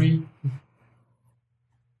history,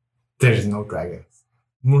 there is no dragons.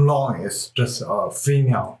 Mulan is just a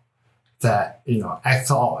female that, you know,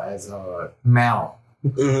 acts out as a male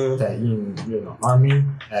that in, you know, army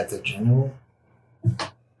as a general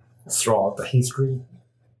throughout the history,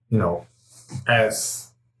 you know, as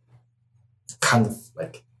kind of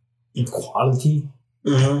like equality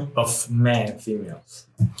of men and females.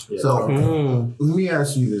 Yeah. So, let me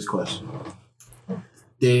ask you this question.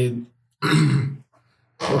 Did,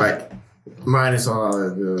 like, minus all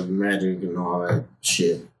the magic and all that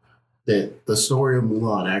shit, that the story of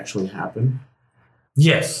Mulan actually happened?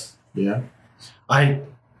 Yes, Yeah? I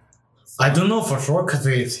don't know for sure because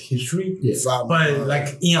it's history, Yeah. but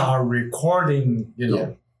like in our recording, you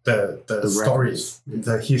know, the stories,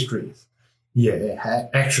 the histories, yeah, it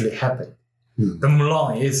actually happened. The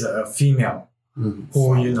Mulan is a female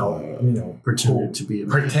who, you know, Pretended to be a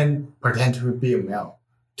man. pretend to be a male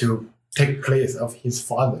to take place of his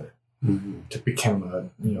father to become a,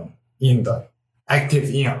 you know, in the active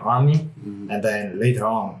in an army and then later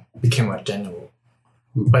on became a general.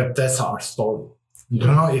 But that's our story. You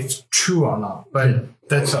don't know if it's true or not, but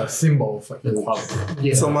that's a symbol of equality.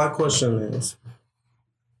 Yeah. So my question is,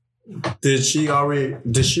 did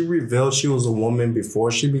she reveal she was a woman before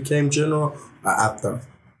she became general or after?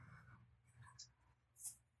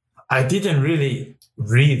 I didn't really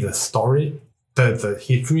read the story, the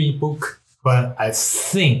history book, but I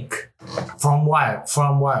think from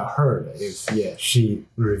what I heard is she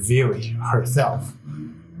revealed herself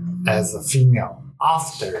as a female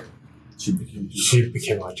after she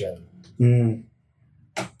became a general.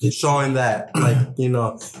 Showing that, like, you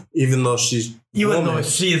know, even though she's Though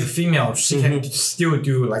she is female, she can still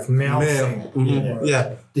do like male thing.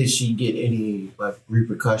 Yeah. Did she get any, like,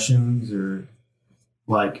 repercussions or,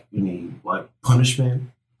 like, any, like, punishment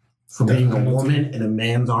for being a woman in a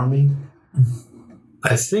man's army?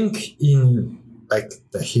 I think in like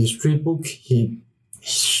the history book,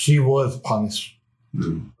 she was punished,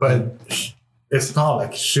 but it's not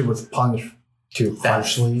like she was punished to that.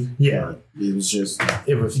 Harshly. Yeah. It was just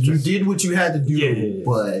It was you just, did what you had to do,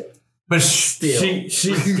 Yeah. but she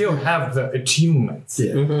still have the achievements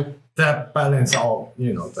that balance all,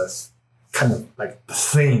 that's kind of like the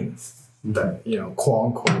things that, quote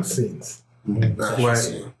unquote things.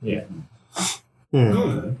 Right. Yeah.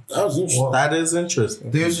 That was interesting. That is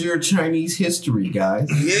interesting. there's your Chinese history, guys.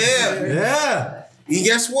 Yeah. Yeah. And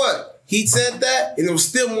guess what? He said that, and it was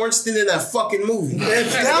still more interesting than that fucking movie.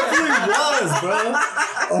 It definitely was, bro.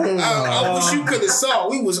 I wish you could have saw.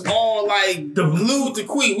 We was all like glued to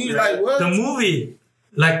Queen. We was like, what? The movie,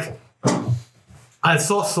 like, I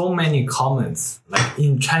saw so many comments, like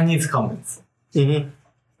in Chinese comments. Mm-hmm.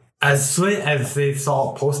 As soon as they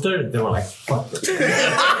saw a poster, they were like, fuck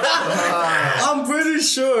it. I'm pretty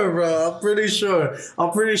sure, bro. I'm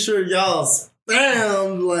pretty sure y'all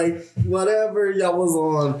spammed like whatever y'all was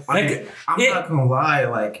on. Like, I'm not gonna lie,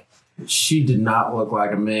 like she did not look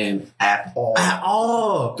like a man at all. At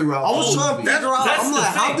all. Throughout I was the trying to movie. figure out. That's I'm the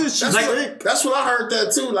like, how thing. did she That's, shrink? that's what I heard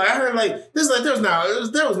that too. Like I heard like this. Like there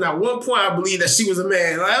was not one point I believe that she was a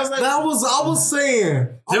man. Like I was like, I was saying.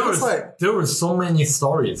 There were so many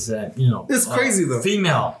stories that, It's crazy, though.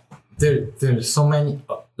 Female, there's so many,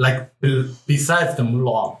 besides the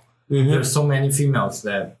Mulan, there's so many females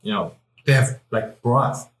that, they have like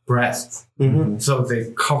breasts. Mm-hmm. So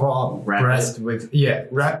they cover up breast with,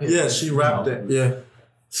 wrap it. Yeah, with, she wrapped it. Yeah.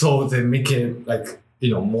 So they make it like,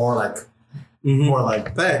 more like, More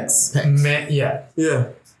like Thanks. yeah. Yeah.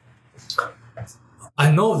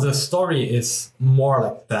 I know the story is more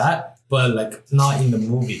like that, but like not in the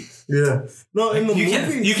movie. Yeah. No, in the you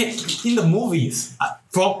movie. can in the movies,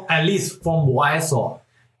 from at least from what I saw,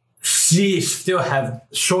 she still have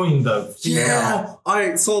showing the Yeah. All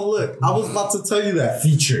right. So look, I was about to tell you that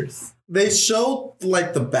features. they showed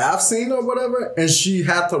like the bath scene or whatever, and she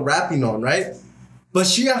had the wrapping on, right? But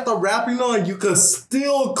she had the wrapping on. You could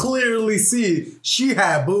still clearly see she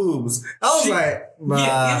had boobs. I was like,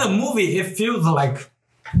 Yeah, in the movie, it feels like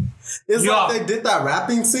it's Yeah. like they did that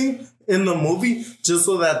wrapping scene in the movie just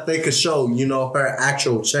so that they could show, her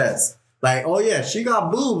actual chest. Like, oh yeah, she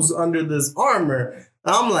got boobs under this armor.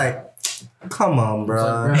 And I'm like, come on,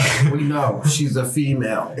 bro. we know she's a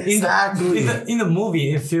female. Exactly. in the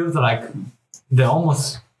movie, it feels like they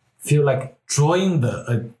almost feel like drawing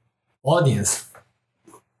the audience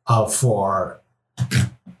for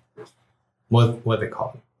what they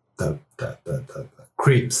call it, the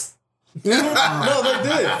creeps. No,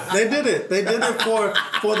 they did it. They did it for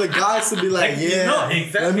the guys to be like, yeah,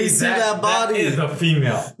 exactly. let me see that body. That is a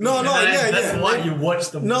female. No, That's why you watch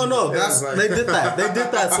the movie. No, they did that. They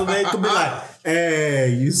did that so they could be like,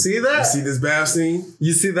 hey, you see that? you see this bath scene?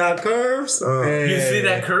 You see that curves? Hey. You see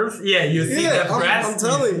that curve? Yeah, you see that breast? I'm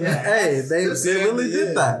telling you. Hey, they really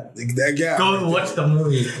did that. That guy. Go watch the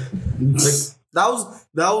movie. That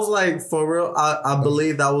was like, for real, I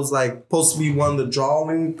believe that was like supposed to be one of the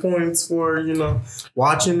drawing points for,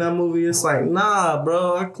 watching that movie. It's like, nah,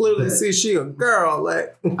 bro, I clearly see she a girl.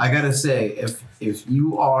 Like, I gotta say, if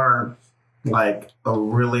you are like a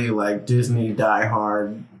really like Disney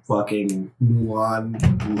diehard fucking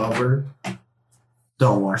Mulan lover,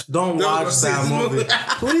 don't watch that movie.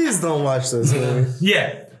 Please don't watch this movie.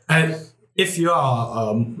 Yeah, and if you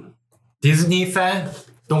are a Disney fan,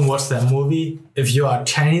 don't watch that movie. If you are a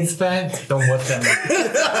Chinese fan, don't watch that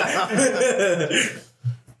movie.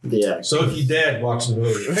 Yeah. So if you did, watch the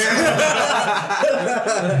movie.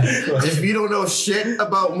 If you don't know shit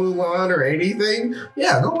about Mulan or anything,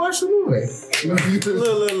 yeah, go watch the movie.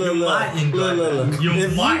 Look.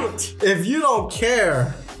 If you don't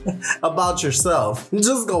care about yourself,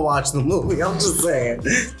 just go watch the movie. I'm just saying.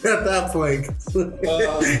 At that point. Oh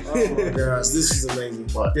my gosh, this is amazing.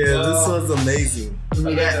 Yeah, this was amazing.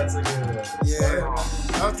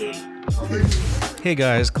 Hey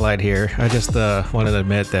guys, Clyde here. I just wanted to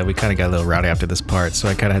admit that we kind of got a little rowdy after this part, so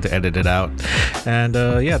I kind of had to edit it out. And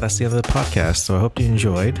that's the end of the podcast, so I hope you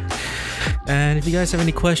enjoyed. And if you guys have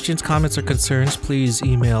any questions, comments, or concerns, please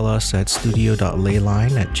email us at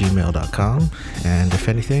studio.leyline@gmail.com. And if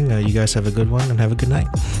anything, you guys have a good one and have a good night.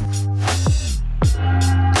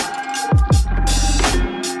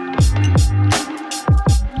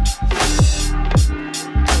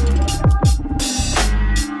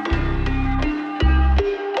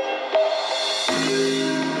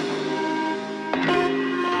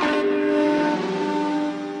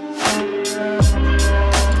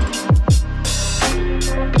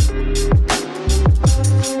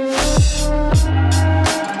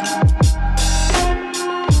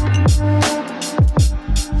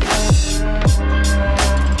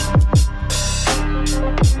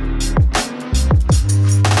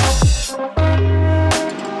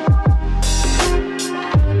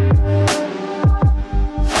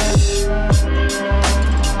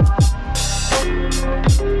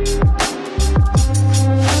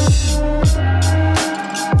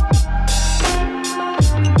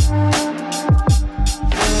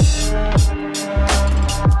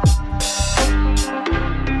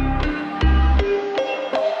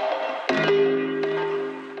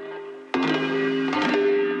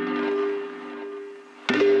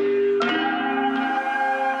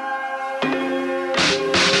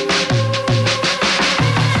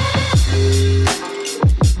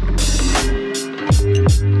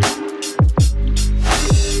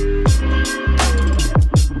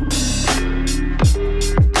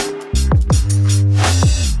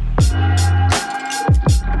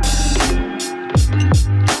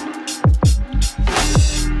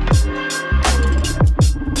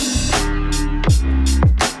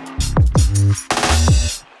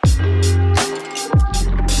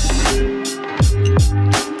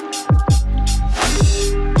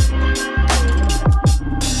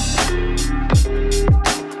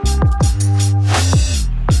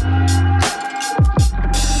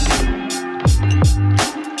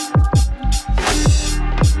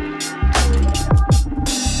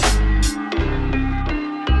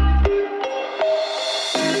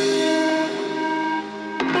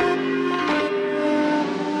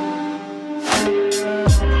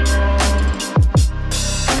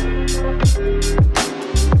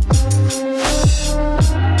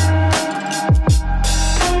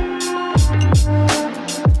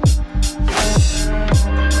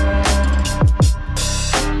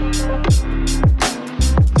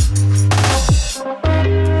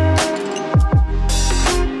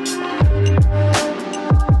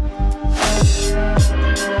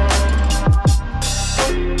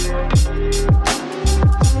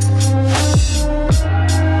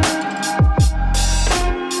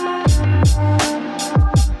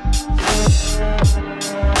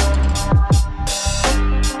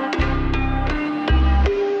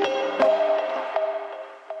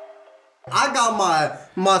 I got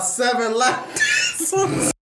my 7 lap dances.